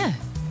K?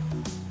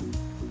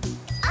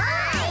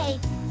 I.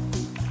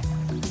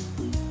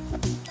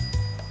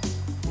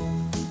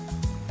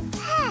 P.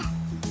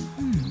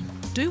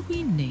 Do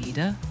we need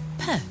a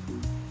P?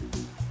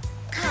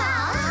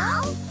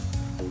 Cow.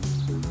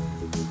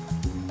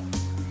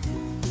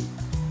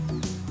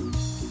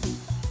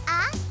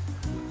 A.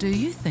 Do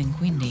you think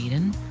we need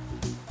an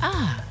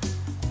R?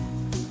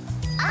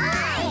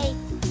 I.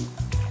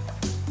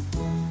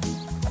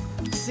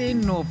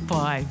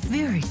 Senopai,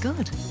 very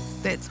good.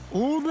 That's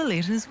all the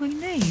letters we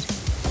need.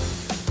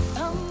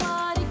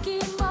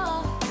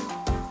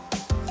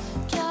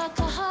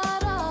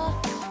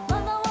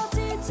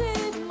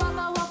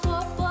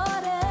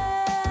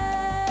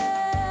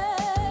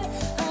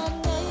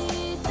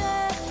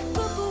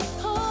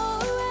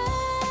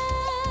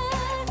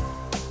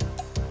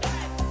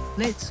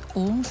 Let's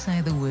all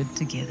say the word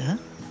together,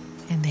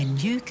 and then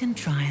you can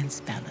try and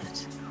spell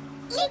it.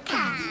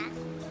 Ika.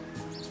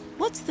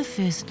 What's the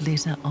first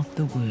letter of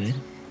the word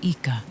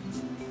Ika?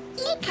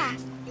 Ika.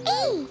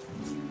 E.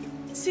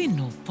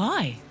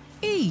 Senopai,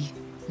 E.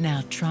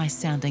 Now try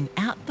sounding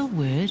out the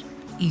word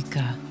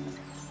Ika.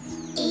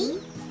 E.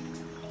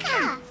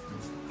 Ka.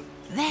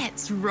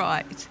 That's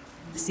right.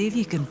 See if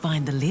you can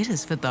find the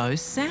letters for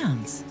those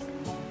sounds.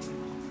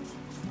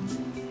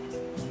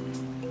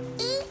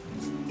 E.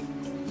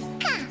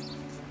 Ka.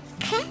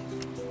 K.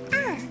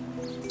 A.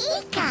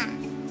 Ika.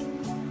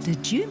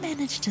 Did you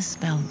manage to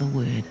spell the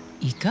word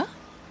Ika?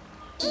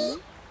 E.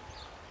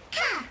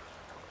 Ka.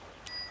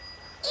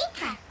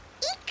 Ika.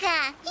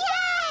 Ika.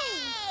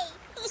 Yay!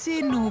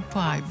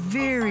 Senopai,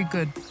 very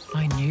good.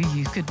 I knew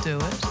you could do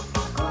it.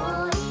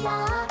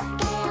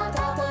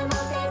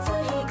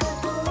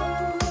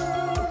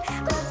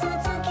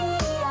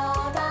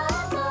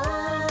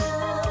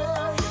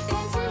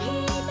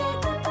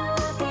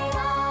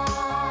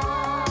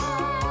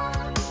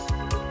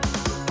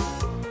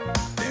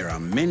 There are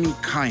many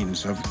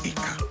kinds of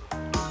ika.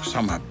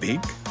 Some are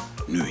big,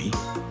 nui.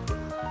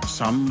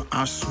 Some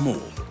are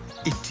small,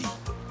 iti.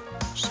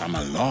 Some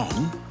are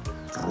long,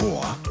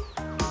 roa.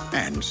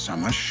 And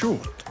some are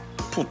short,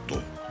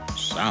 poto.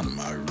 Some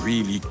are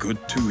really good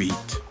to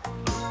eat.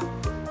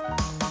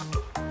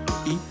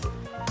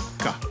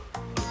 Ika,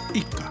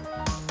 ika.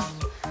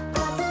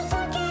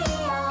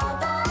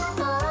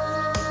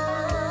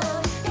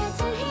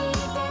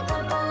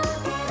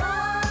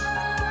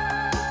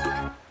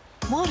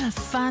 What a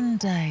fun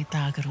day,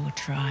 Tākaro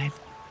tribe.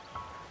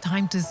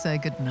 Time to say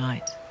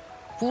goodnight.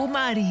 Pō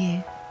Māori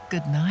e.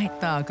 Good night,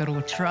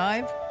 Tākaro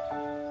tribe.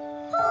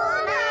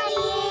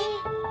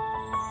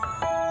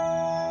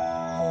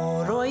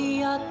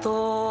 Horoia tō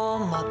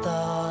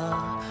mata,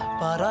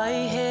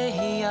 parai he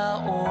hia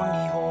o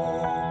niho.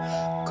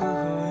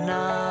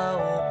 Kuhuna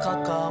o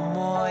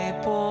kakamoe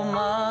pō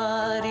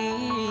Māori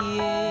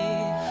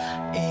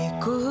e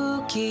kuhu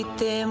ki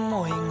te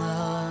moinga.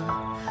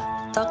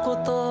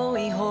 Takoto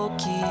iho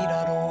ki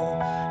raro,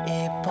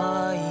 e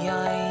pai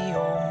ai o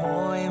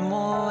moe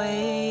moe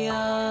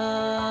ia.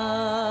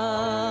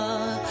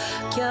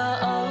 Kia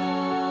au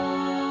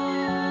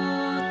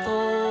tō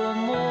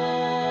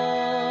moe,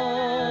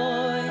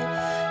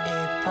 e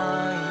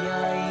pai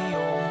ai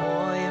o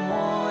moe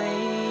moe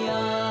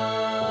ia.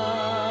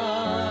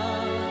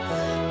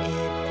 E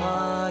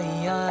pai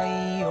ai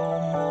o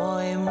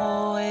moe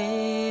moe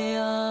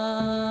ia.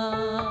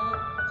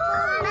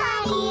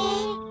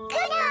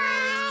 Good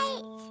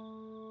night.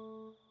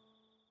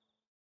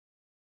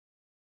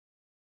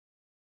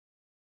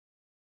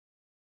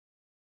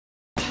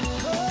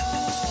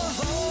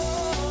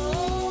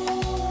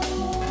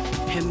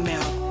 He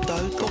mea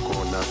tautoko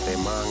nā te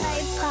maanga.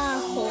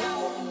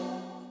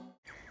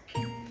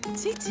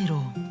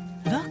 Titiro,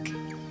 look,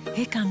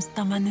 here comes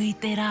Tamanui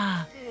te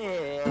rā.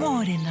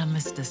 Mōrena,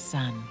 Mr.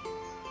 Sun.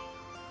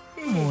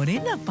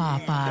 Mōrena,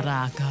 Pāpā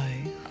rākau.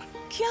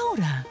 Kia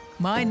ora,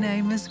 my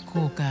name is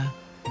Koka.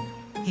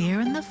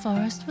 Here in the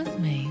forest with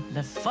me,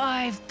 the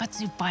 5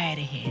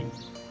 Patsupaerehe.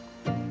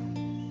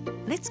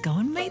 Let's go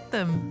and meet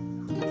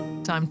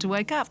them. Time to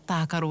wake up,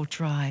 Tākaro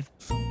tribe.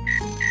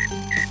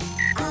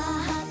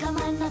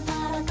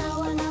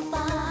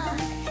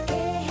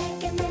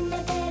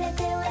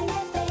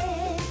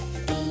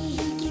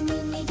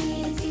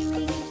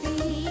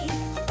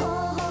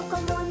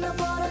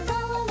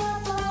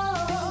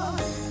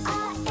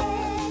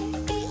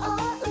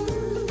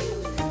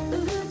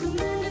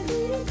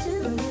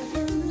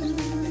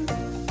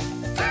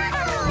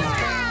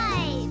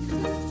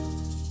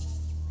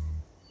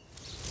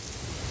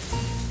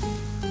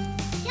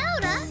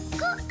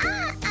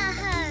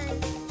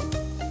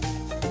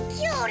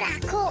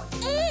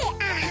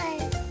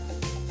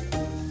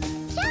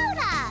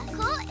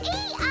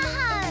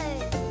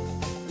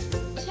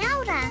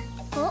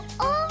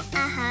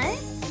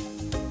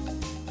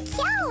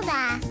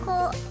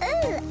 ko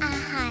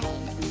ahai.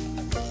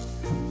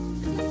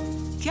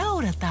 Kia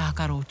ora,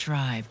 Tākaro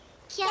tribe.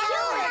 Kia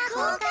ora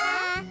koka.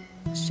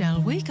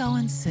 Shall we go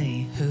and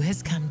see who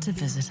has come to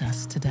visit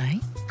us today?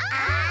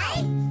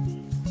 Ai!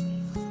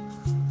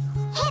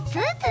 He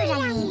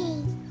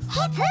pupurangi.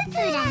 He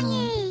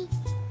pupurangi.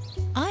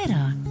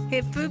 Aira,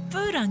 he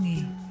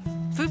pupurangi.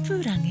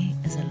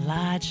 Pupurangi is a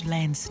large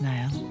land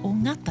snail or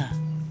ngata.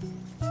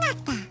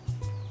 Ngata.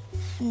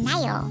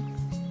 Snail.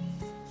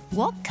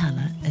 What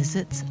colour is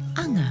its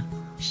anga,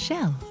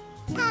 shell?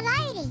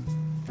 Parairi.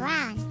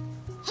 Brown.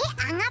 He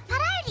anga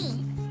parairi.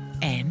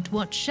 And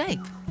what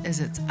shape is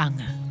its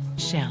anga,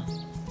 shell?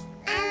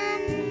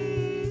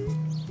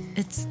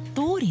 It's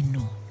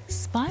torino,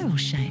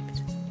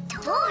 spiral-shaped.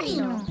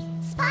 Torino.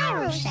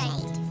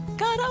 Spiral-shaped.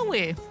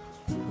 Karawe.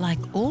 Like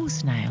all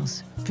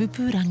snails,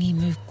 pupurangi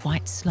move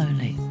quite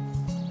slowly.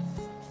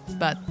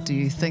 But do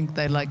you think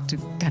they like to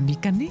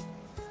kani-kani?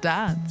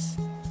 Dance?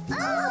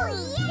 Oh,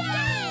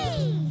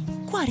 yay!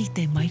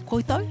 Kwarite mai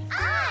koutou?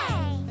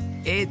 Ai!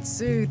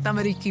 Etsu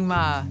tamariki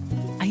mā.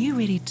 Are you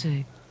ready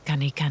to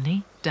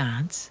kani-kani,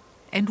 dance,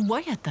 and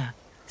waiata?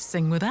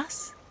 Sing with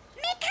us?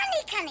 Me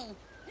kani-kani.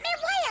 Me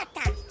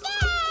waiata.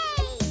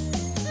 Yay!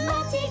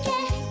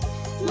 Matike,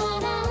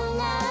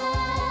 maranga.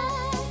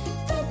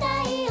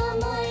 Tutai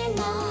omoe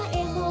na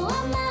e hoa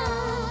mā.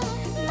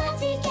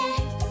 Matike,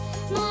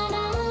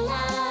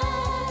 maranga.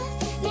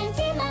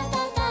 Nenti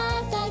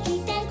matatata ki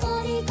te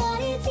kori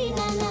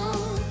tinana.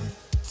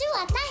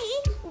 Tuatahi,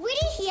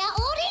 wirihia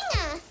o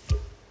ringa.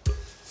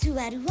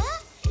 Tuarua,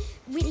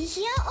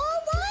 wirihia o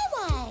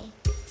waiwai.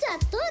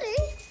 Tuatoru,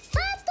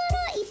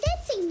 whātoro i te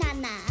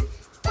tinana.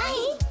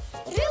 Tahi,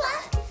 rua,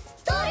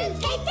 toru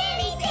kei te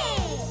rite.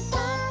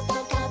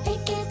 Tātaka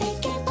peke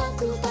peke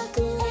paku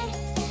paku e.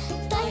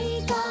 Tahi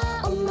ka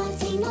oma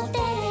tino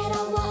te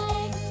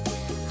rawai.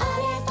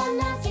 Are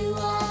whana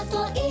whiua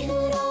to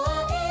ihuroa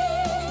e.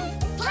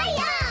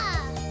 Paia!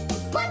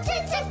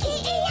 Watutuki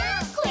i a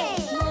koe.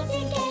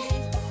 Matike,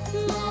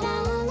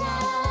 maranga.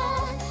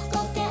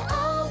 Ko te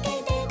ao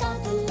kei te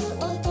kapu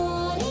o tō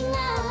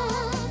ringa.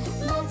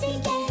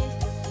 Matike,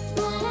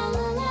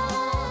 maranga.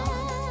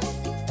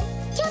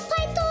 Kia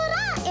pai tō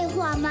rā e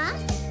hoa mā?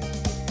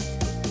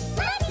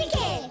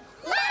 Matike,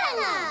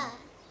 maranga.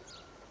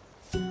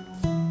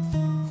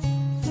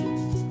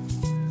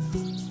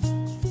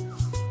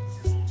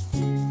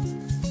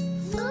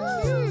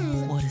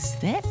 What is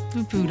that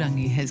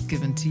pupurangi has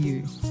given to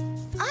you?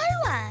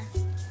 Aua.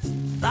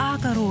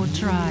 Tākaro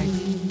tribe.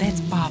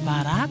 That's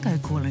Papa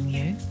Rako calling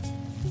you.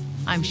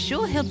 I'm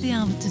sure he'll be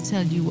able to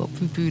tell you what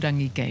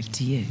pupurangi gave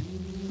to you.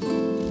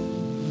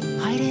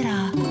 Haere rā.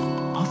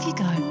 Off you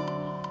go.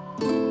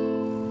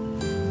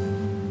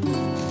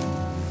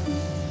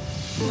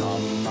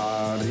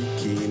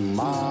 Tamariki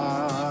mā,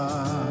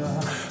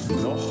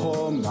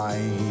 noho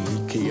mai,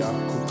 ki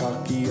aku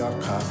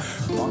kakiaka,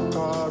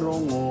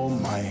 makarongo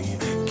mai,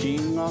 ki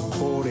ngā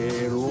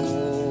kōrero,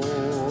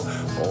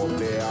 o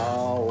te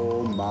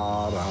ao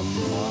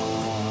marama.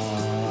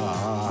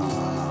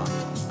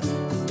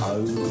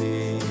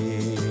 Aue.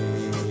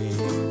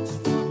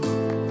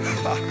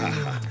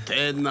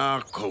 Tēnā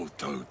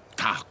koutou,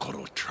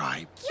 Tākaro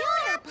tribe. Kia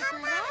ora,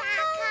 Papa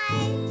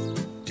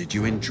Rākai. Did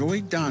you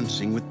enjoy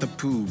dancing with the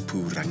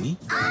pupurangi?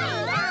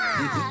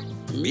 Aira.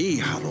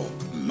 Miharo,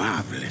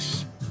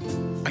 marvelous.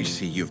 I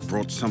see you've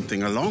brought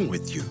something along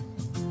with you.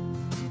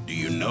 Do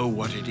you know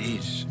what it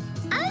is?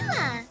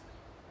 Aua.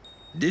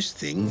 This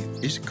thing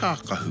is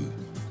kākahu,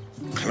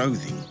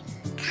 clothing.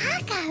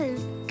 Kākahu.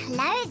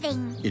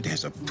 Clothing. It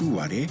has a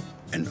puare,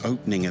 an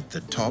opening at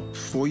the top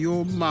for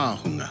your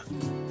mahunga,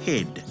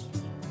 head,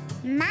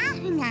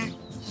 Mahunga.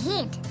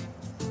 Head.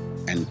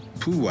 and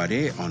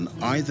puare on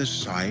either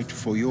side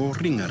for your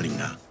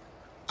ringa-ringa,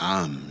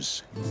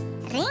 arms.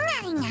 Ringa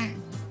ringa.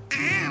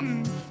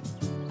 Arms.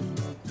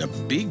 The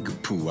big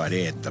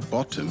puare at the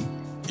bottom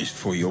is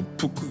for your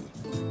puku,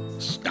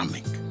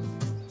 stomach.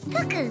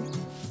 Puku.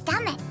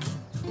 Stomach.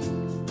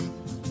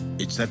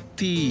 It's a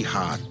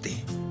tīhāte.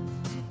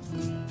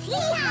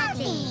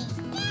 Tīhāte.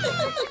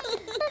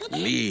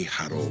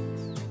 Miharo,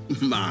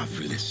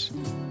 marvelous.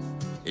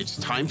 It's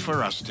time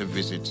for us to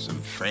visit some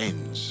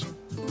friends.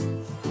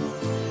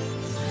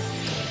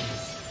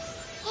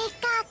 He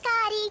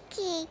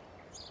kakariki.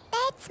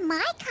 That's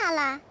my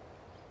colour.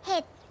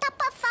 He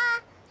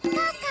tapawha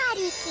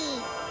kakariki.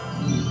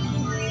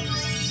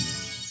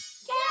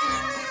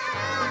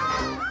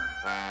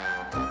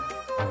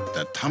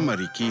 The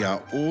tamariki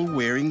are all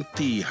wearing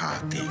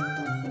tīhāte.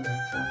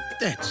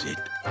 That's it.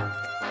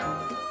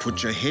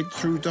 Put your head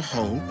through the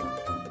hole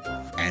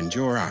and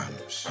your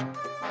arms.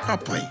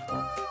 Hapai.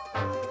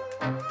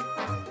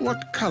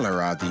 What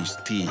colour are these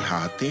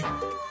tīhāte?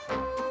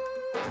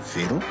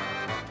 Whero,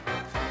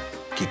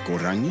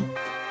 kikorangi,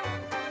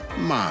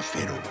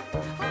 mawhero.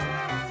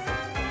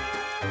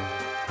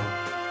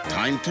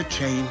 Time to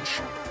change.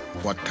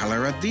 What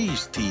colour are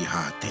these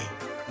tīhāte?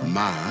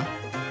 Mā,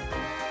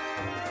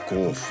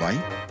 kōwhai,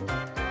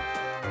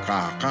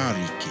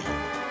 kākāriki.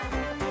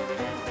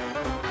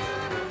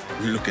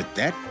 Look at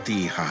that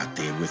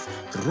tīhāte with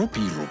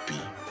ropi ropi.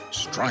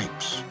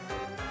 stripes.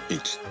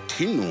 It's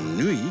tino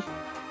nui,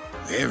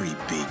 very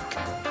big.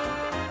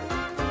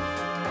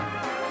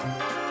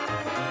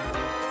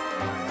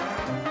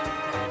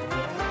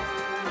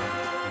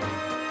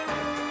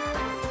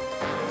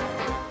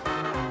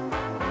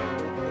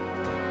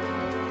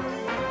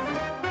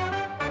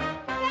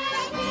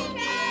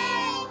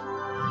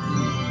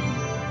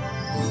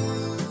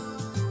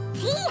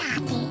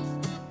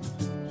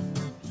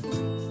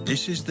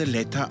 This is the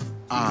letter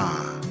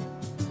R.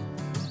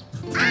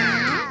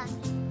 R.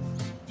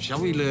 Shall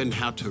we learn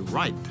how to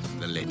write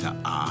the letter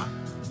R?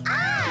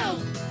 I.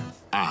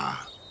 R.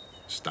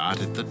 Start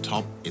at the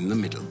top in the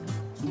middle.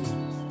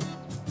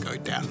 Go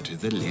down to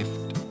the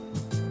left.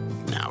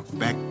 Now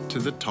back to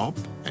the top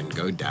and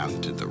go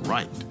down to the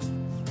right.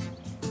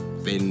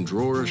 Then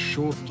draw a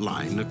short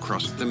line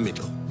across the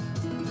middle.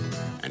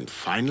 And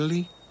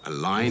finally, a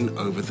line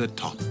over the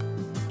top.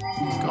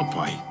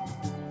 Kapai.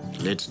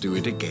 Let's do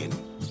it again.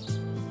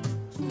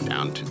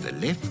 Down to the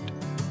left,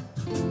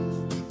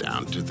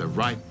 down to the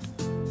right,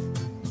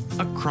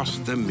 across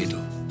the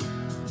middle,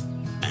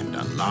 and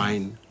a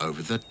line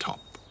over the top.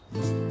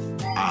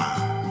 Ah.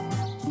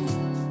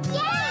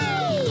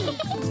 Yay!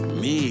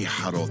 Me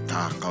haro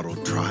Tākaro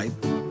tribe.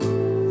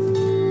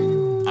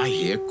 I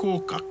hear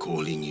Koka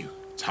calling you.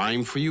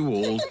 Time for you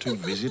all to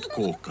visit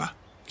Koka.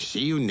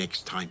 See you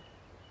next time.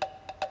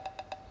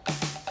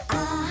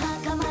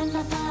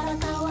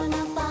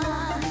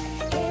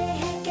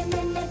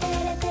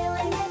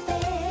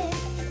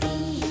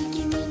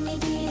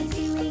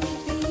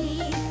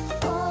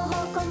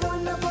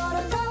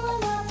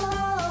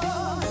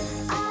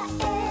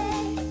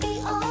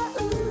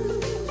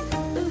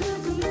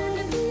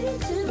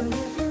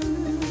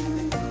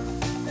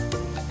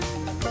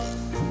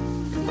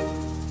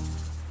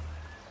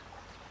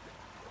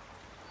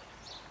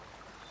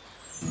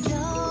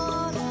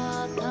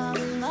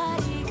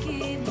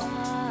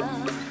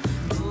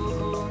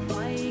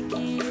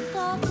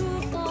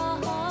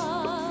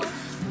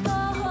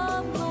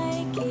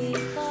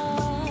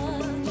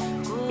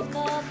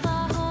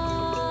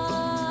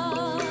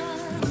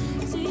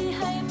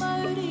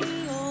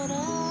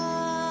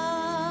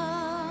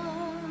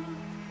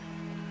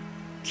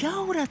 Kia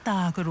ora,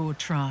 Tākaro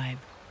tribe.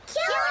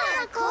 Kia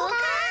ora,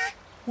 Koka.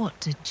 What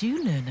did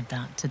you learn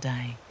about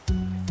today?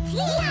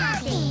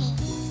 Tīhāte.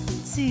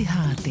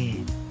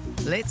 Tīhāte.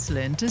 Let's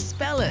learn to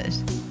spell it.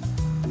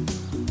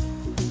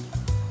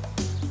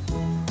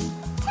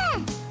 T.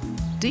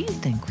 Do you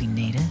think we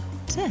need a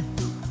T?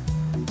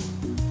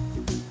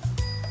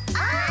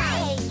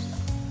 I.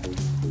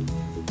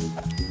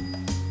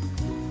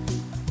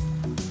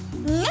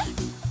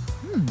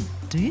 N.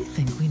 Do you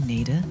think we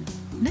need a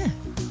N?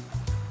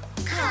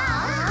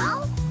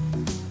 Cow.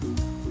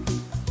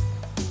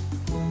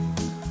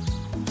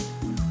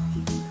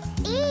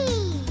 E.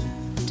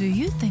 Do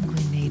you think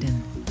we need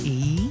an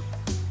E?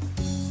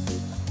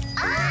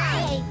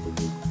 I.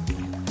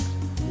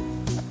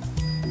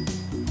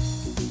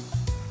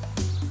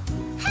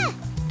 H.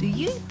 Do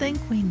you think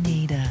we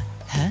need a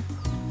H?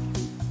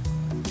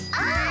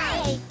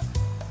 I.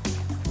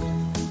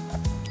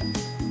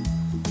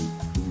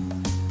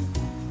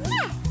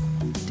 N.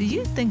 Do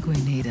you think we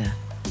need a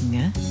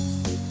Ng?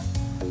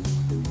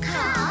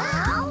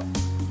 Cow.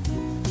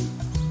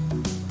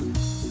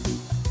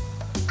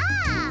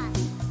 Ah.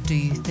 Do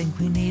you think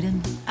we need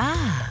an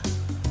Ah?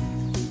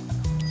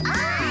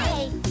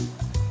 I.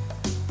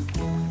 T.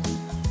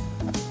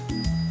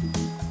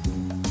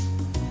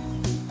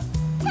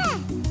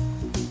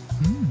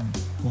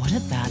 What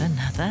about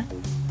another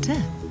T?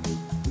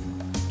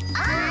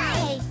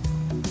 I.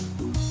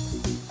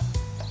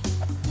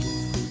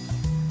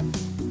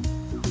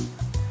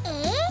 E.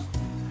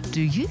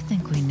 Do you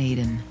think we need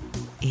an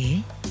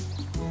E?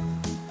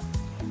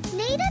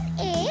 Need an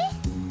E?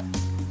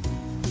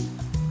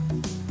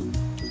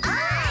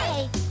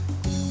 I.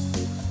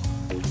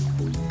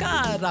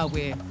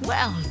 Kārawe,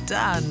 well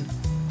done.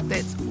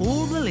 That's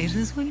all the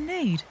letters we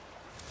need.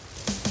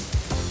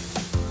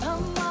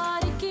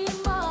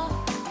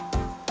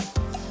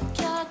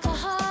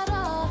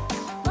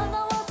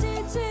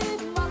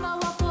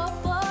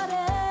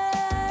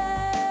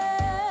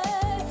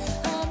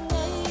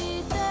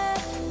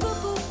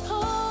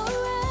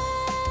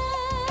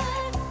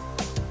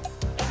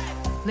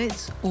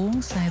 Let's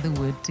all say the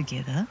word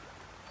together,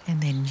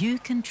 and then you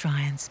can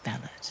try and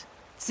spell it.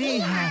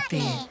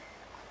 Tīhāte.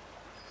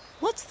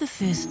 What's the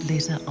first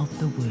letter of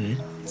the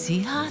word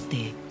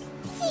Tīhāte?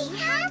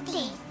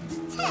 Tīhāte.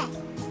 T.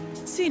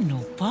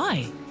 Sino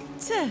pai.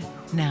 T.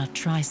 Now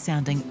try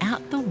sounding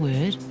out the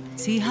word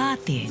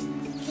Tīhāte.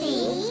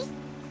 Tīhāte.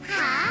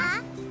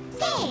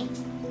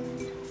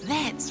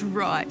 That's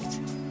right.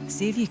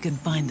 See if you can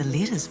find the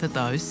letters for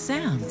those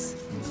sounds.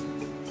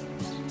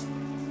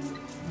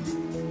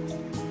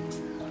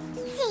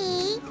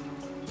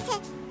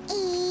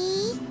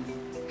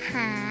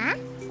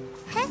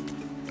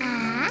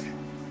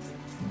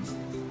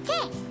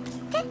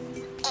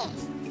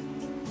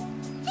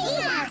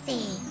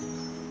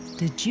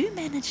 Did you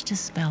manage to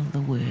spell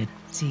the word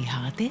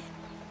Tīhāte?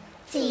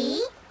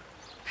 Tīhāte.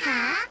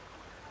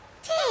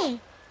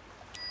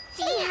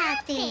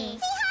 Tīhāte!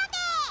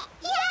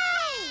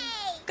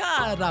 Yay!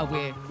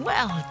 Kārawe,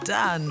 well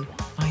done.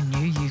 I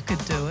knew you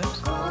could do it.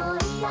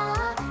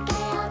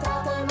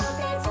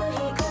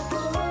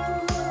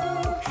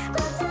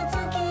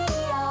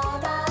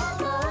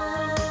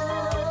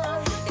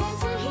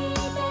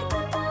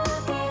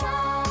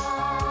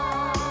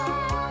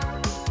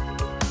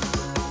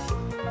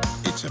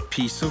 It's a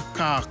piece of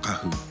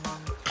kākahu,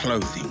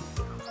 clothing.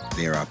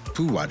 There are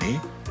puare,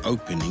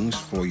 openings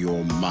for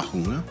your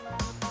mahunga,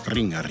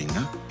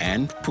 ringa,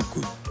 and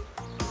puku.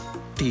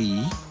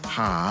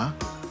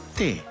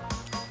 Tīhāte.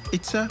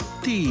 It's a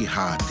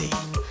tīhāte.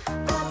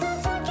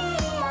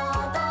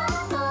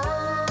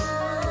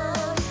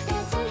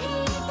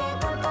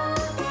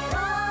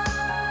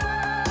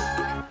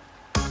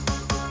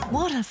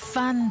 What a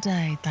fun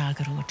day,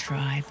 Tākaro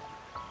tribe.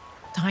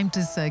 Time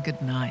to say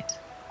goodnight.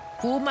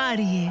 Reo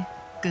Māori,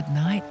 good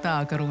night,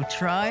 Tākaro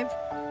tribe.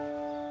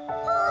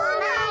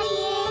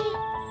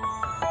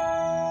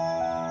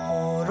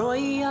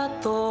 Horoia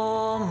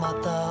tō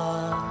mata,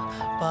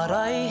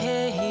 parai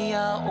he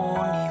hia o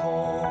niho.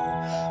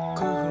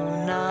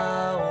 Kuhuna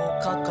o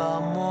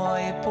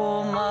kakamoe po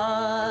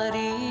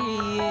Māori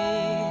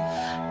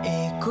e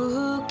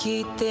kuhu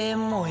ki te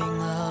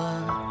moenga.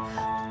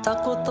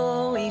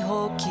 Takoto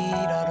iho ki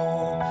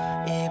raro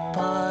e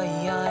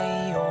pai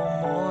ai o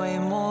moe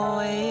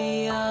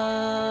moea.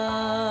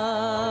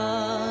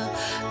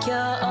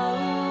 Kia au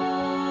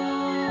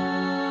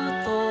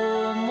tō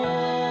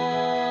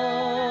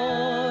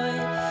moe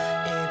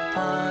e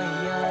pai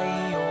ai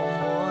o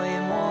moe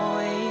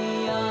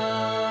moea.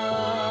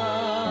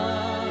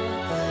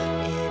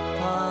 E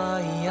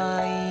pai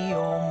ai o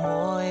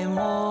moe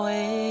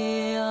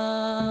moea.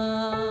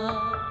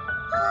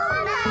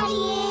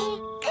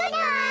 Good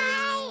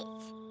night!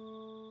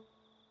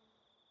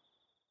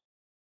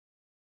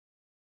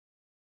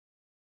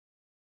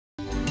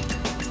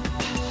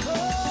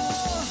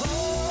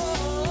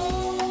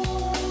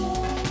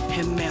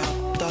 He mea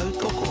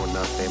tautoko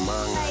nā te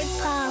maanga.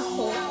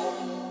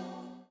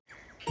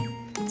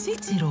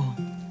 Titiro,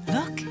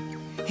 look,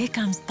 here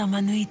comes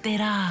Tamanui te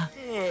rā.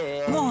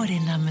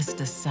 Mōrena,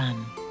 Mr.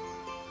 Sun.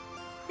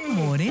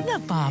 Mōrena,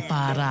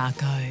 pāpā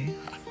rākau.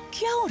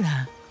 Kia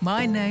ora,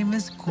 my name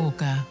is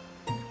Koka.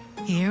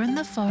 Here in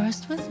the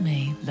forest with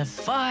me, the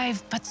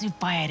 5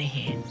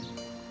 patupaerehe.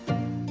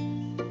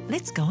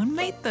 Let's go and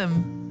meet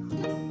them.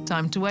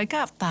 Time to wake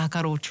up,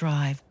 Tākaro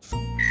tribe.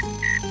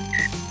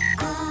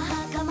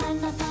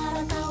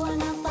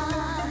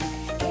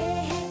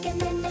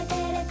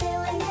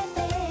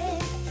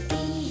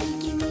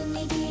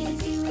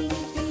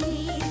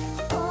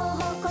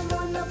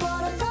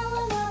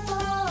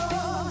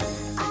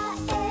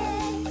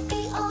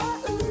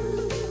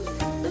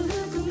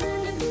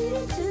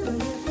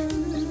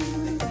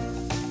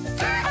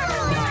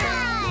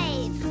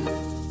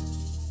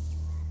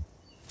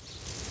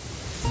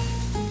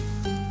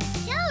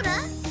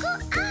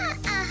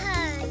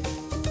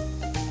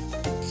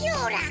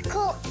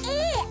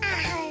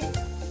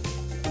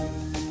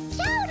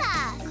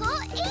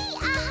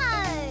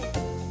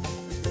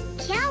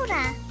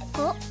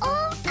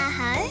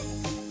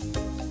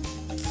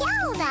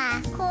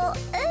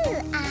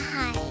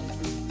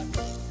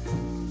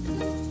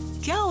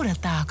 Kia ora,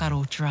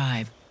 Tākaro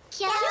tribe.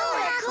 Kia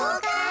ora,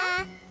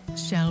 Koka!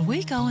 Shall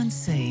we go and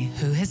see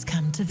who has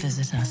come to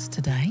visit us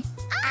today?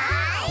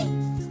 Ai!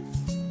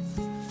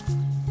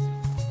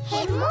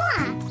 He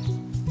moa!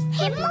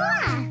 He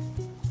moa!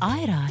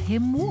 Aira he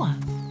moa.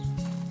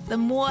 The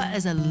moa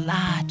is a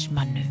large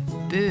manu,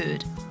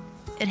 bird.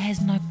 It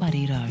has no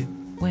pariro,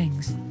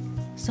 wings,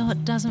 so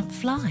it doesn't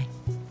fly.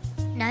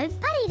 No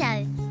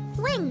pariro,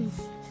 wings.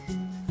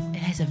 It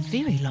has a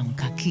very long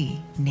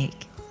kaki,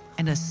 neck,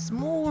 and a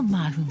small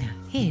mahunga,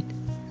 head.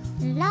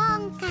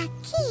 Long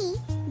kaki,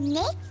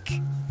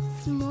 neck,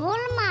 small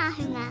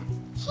mahunga,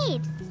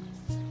 head.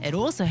 It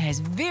also has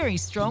very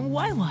strong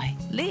waiwai,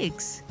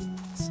 legs.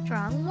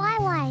 Strong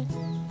waiwai,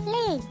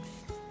 legs.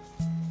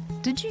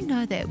 Did you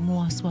know that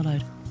moa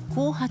swallowed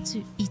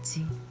kōhatu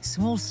iti,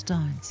 small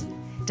stones,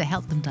 to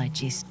help them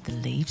digest the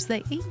leaves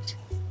they eat?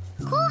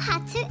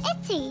 Kōhatu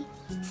iti,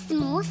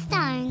 small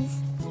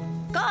stones.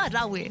 Ka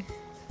rawe!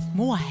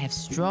 Moa have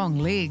strong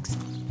legs,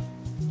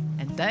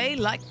 and they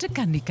like to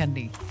kani,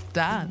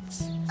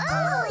 dance.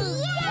 Oh,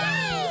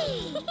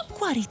 yay!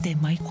 Kuarite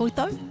mai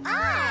koutou?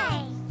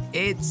 Ai!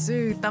 E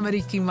tū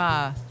tamariki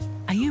mā.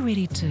 Are you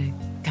ready to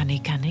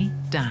kani,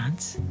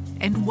 dance,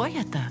 and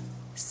waiata?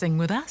 Sing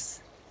with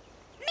us?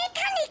 Me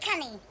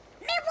kani,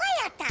 me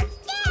waiata.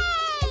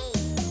 Yay!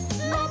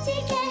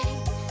 Matike,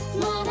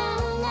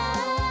 maranga,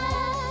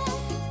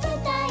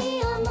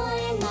 tutai o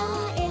moena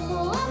e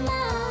hoa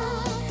mā.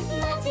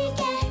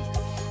 Matike,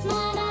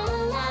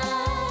 maranga,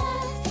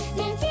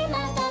 ne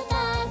tīmata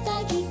tata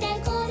ki te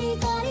kori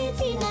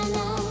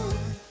tinana.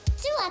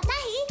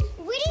 Tuatahi,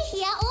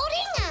 wirihia o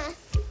ringa.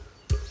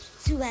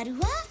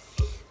 Tuarua,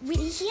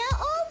 wirihia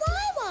o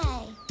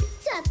waiwai.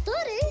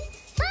 Tuatoru,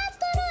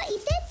 whātoro i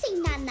te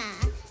tinana.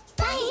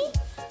 Tahi,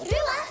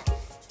 rua,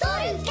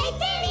 toru kei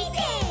te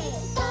rite.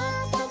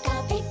 Tātaka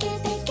peke,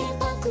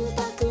 paku,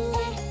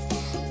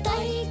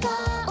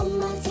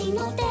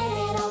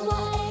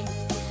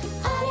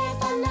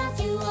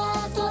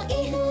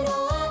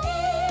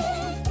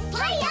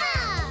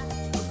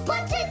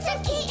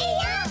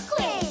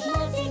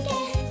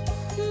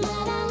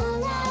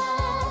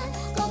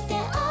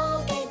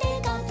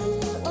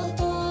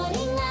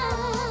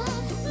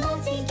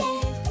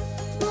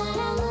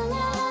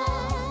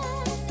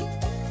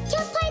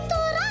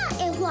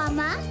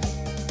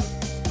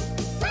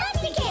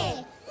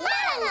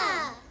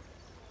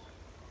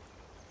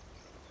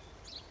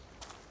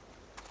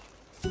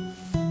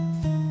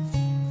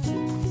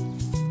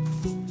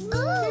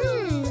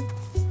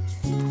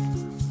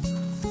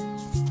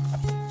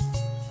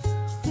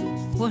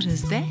 What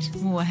is that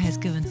Moa has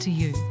given to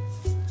you?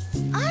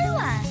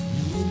 Aua!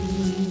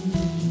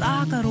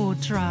 Tākaro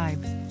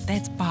tribe.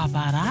 That's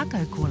Papa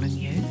Rako calling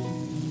you.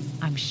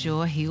 I'm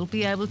sure he'll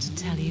be able to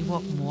tell you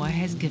what Moa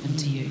has given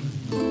to you.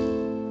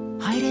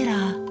 Haere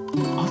rā,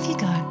 off you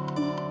go.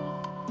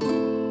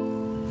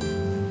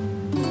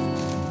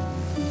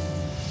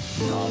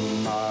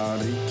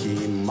 Tamariki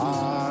mā,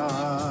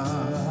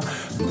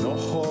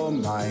 noho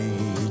mai,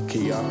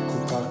 ki aku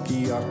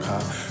kakiaka,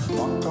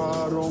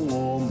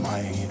 whakarongo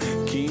mai,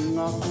 ki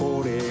ngā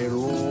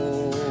kōrero,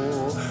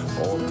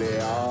 o te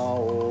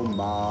ao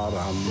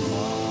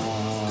marama.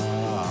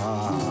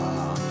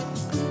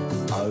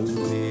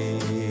 Aure.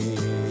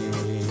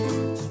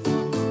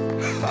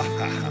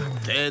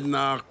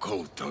 Tēnā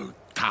koutou,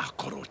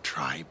 Tākaro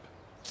tribe.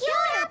 Kia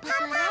ora,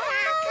 Papa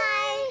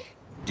Rako!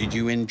 Did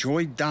you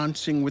enjoy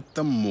dancing with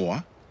the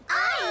moa?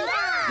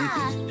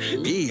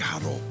 Aira!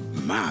 Miharo,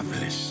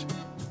 marvelous.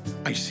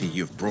 I see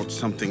you've brought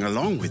something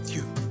along with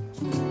you.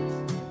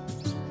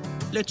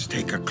 Let's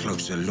take a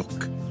closer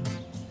look.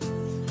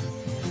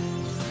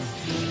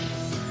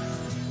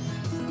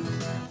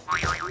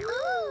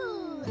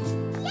 Ooh!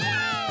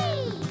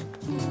 Yay!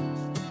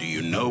 Do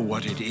you know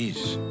what it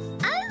is?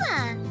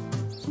 Aua!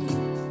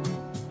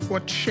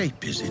 What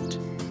shape is it?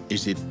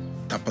 Is it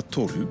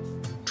tapatoru,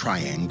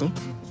 triangle?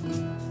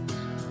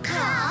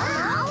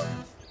 Cow!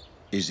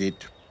 Is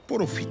it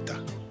porofita,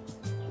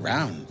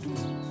 round?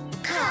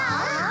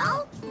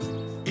 Cow!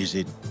 Is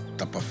it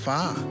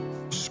tapawhā,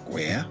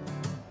 square?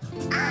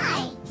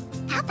 Ai!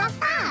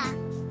 Tapawhā!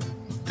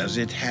 Does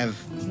it have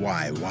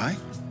waiwai,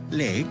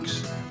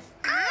 legs?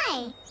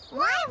 Ai!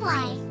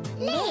 Waiwai!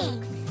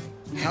 Legs!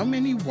 How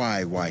many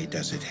waiwai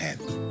does it have?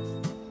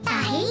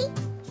 Tahi!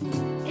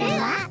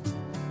 Rua!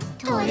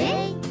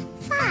 Toru!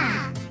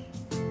 Whā!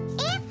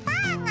 E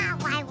whā ngā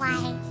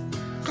waiwai!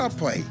 Ka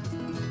pai.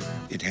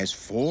 It has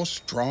 4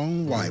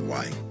 strong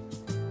waiwai.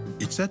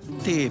 It's a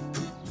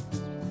tēpu.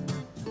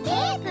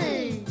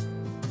 Tēpu!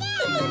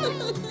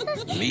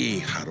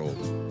 Miharo,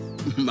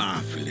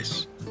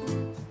 marvelous.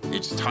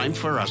 It's time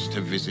for us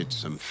to visit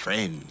some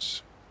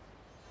friends.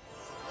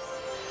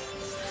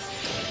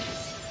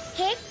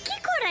 He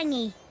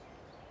kikorangi.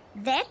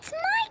 That's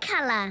my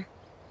colour.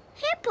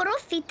 He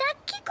porofita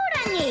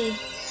kikorangi.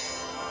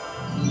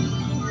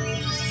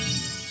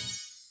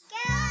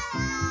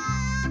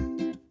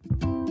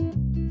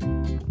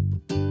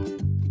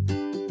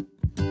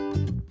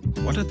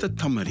 What are the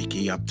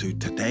tamariki up to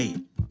today?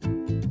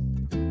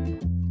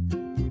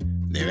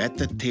 They're at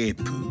the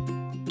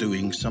Tēpu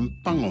doing some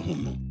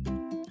pangohono,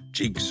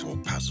 jigsaw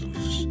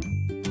puzzles.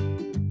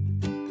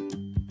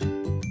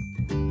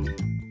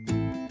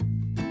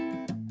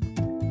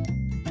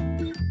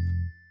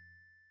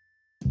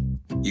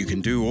 You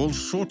can do all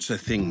sorts of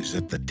things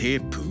at the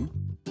Tēpu,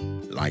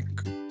 like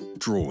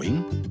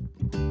drawing,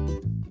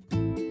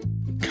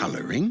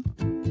 colouring,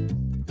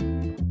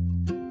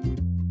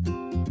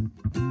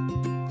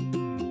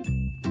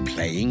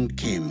 playing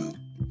kemu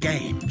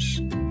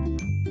games.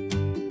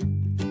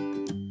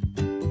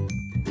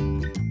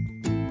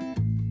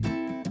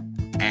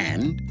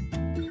 And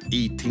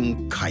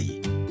eating kai.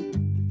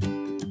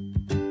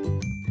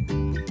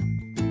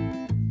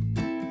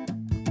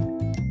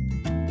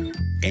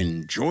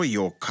 Enjoy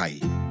your kai,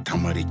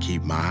 tamariki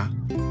mā.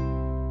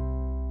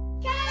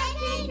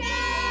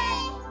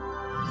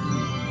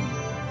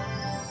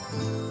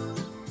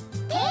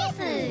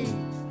 Tēpu!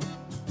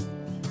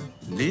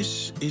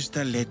 This is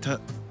the letter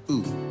U.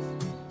 Ooh!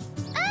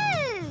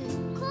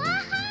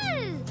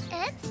 Kuahu!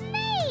 It's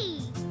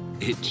me!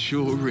 It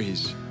sure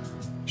is.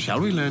 Shall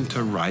we learn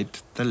to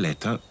write the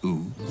letter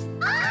U?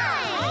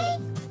 I!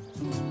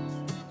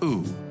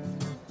 U.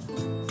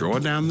 Draw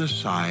down the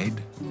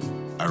side,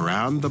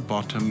 around the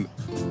bottom,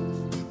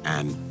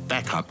 and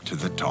back up to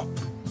the top.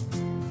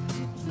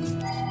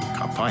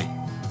 Ka pai.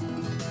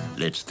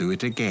 Let's do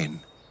it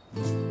again.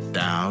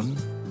 Down,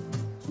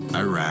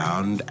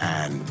 around,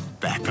 and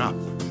back up.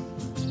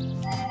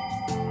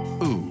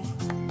 U.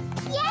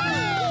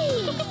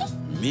 Yay!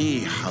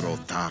 Miharo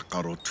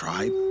Tākaro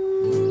tribe.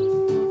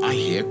 I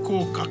hear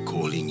Kōka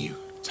calling you.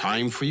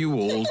 Time for you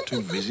all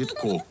to visit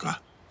Kōka.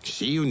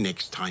 See you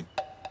next time.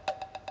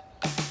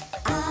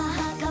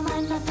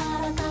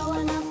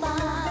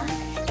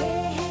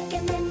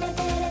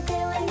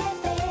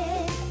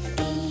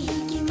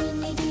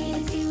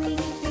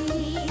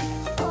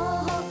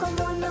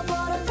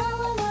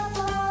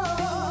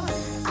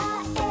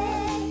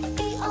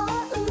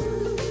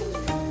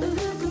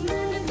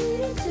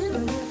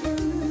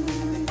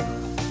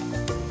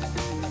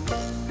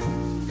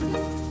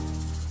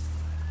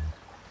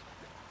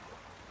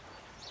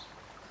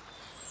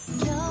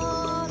 Kia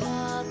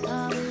ora,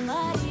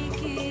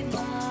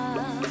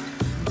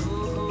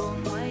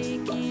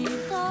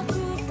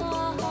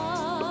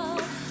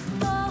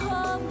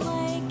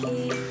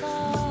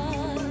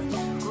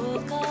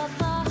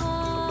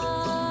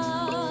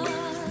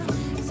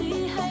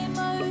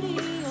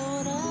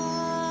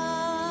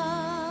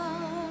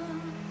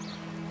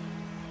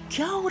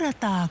 Kia ora,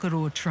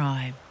 Tākaro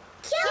tribe.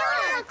 Kia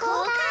ora,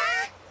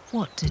 kōka.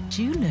 What did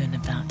you learn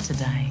about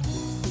today?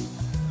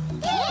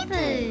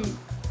 Tēpu.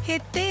 He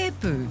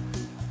Tēpu.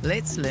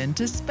 Let's learn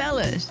to spell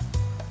it.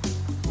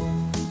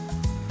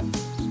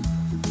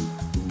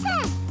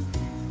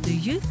 Do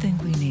you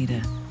think we need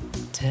a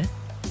T?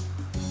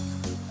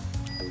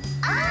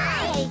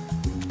 I.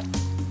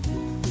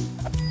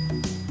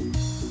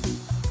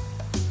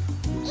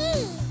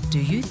 E. Do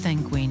you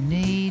think we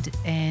need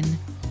an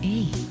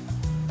E?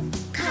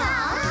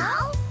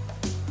 Cow.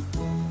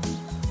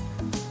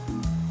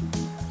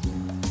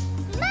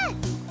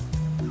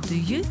 Do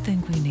you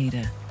think we need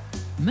a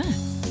M?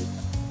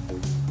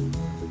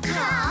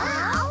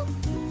 Cow.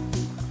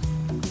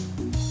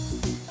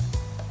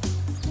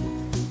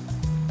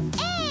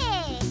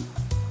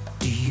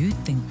 Do you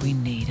think we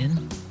need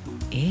an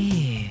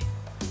E?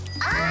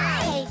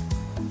 I.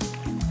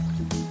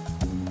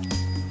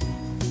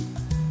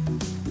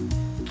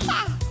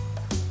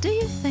 Do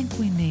you think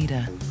we need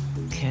a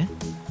K?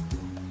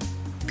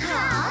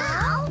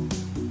 Cow.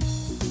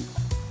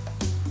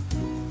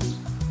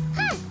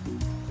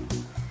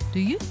 Do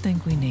you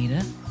think we need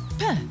a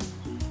P?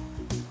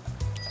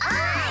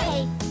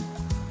 I.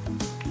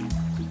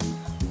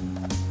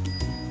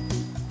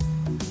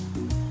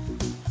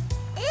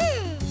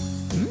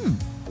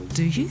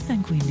 Do you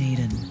think we need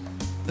an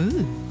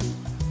U?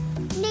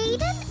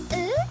 Need an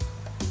U?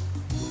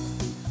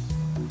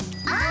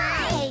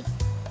 I.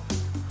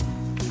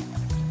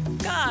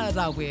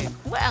 Kārawe,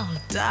 well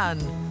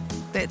done.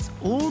 That's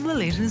all the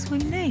letters we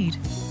need.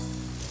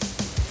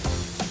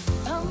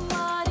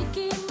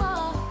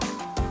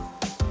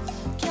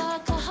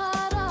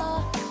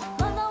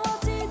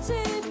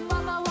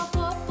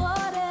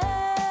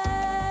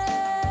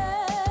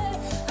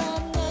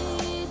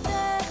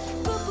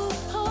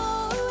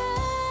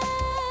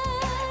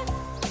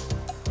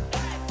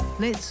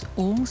 Let's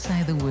all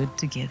say the word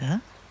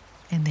together,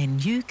 and then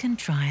you can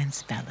try and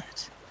spell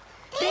it.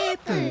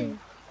 Tēpu.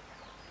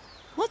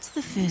 What's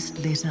the first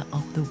letter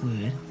of the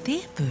word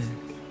Tēpu?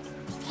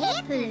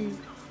 Tēpu.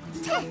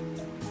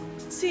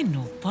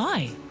 Sino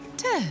pai,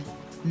 T.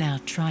 Now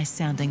try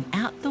sounding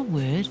out the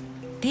word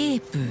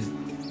Tēpu.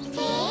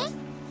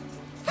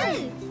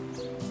 Tēpu.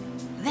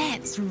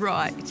 That's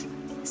right.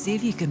 See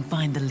if you can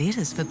find the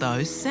letters for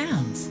those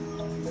sounds.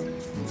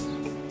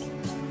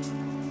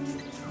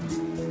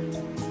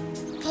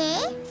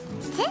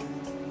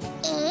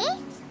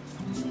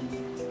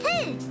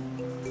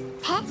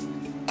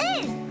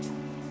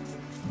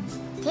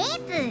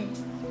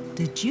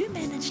 Did you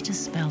manage to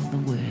spell the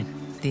word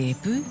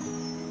Tēpu?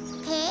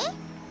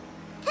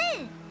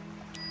 Tēpu.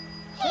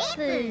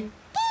 Tēpu.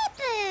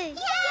 Tēpu.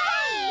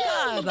 Yay!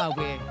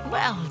 Kārawe,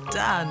 well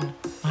done.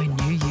 I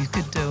knew you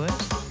could do it.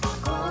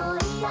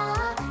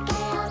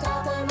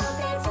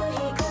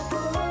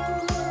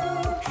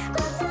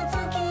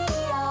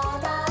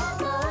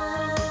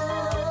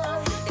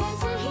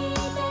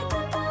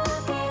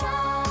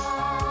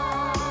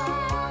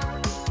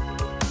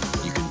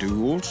 You can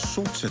do all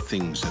sorts of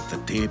things at the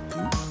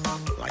Tēpu,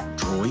 like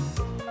drawing,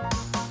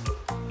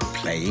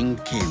 playing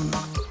ken,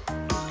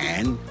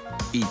 and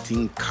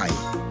eating kai.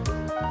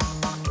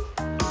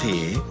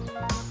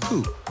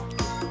 Tēpu.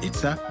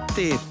 It's a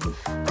Tēpu.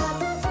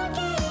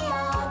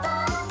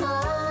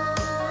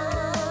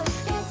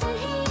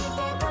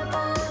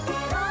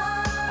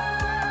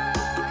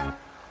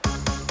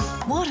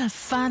 What a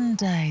fun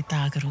day,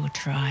 Tākaro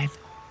tribe.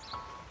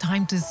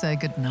 Time to say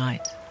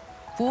goodnight.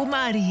 For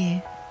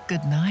Māori,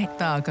 good night,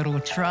 Tākaro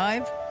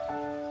tribe.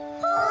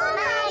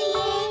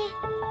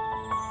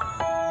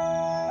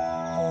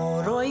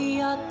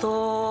 Horoia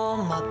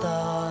tō mata,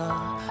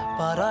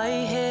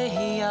 parai he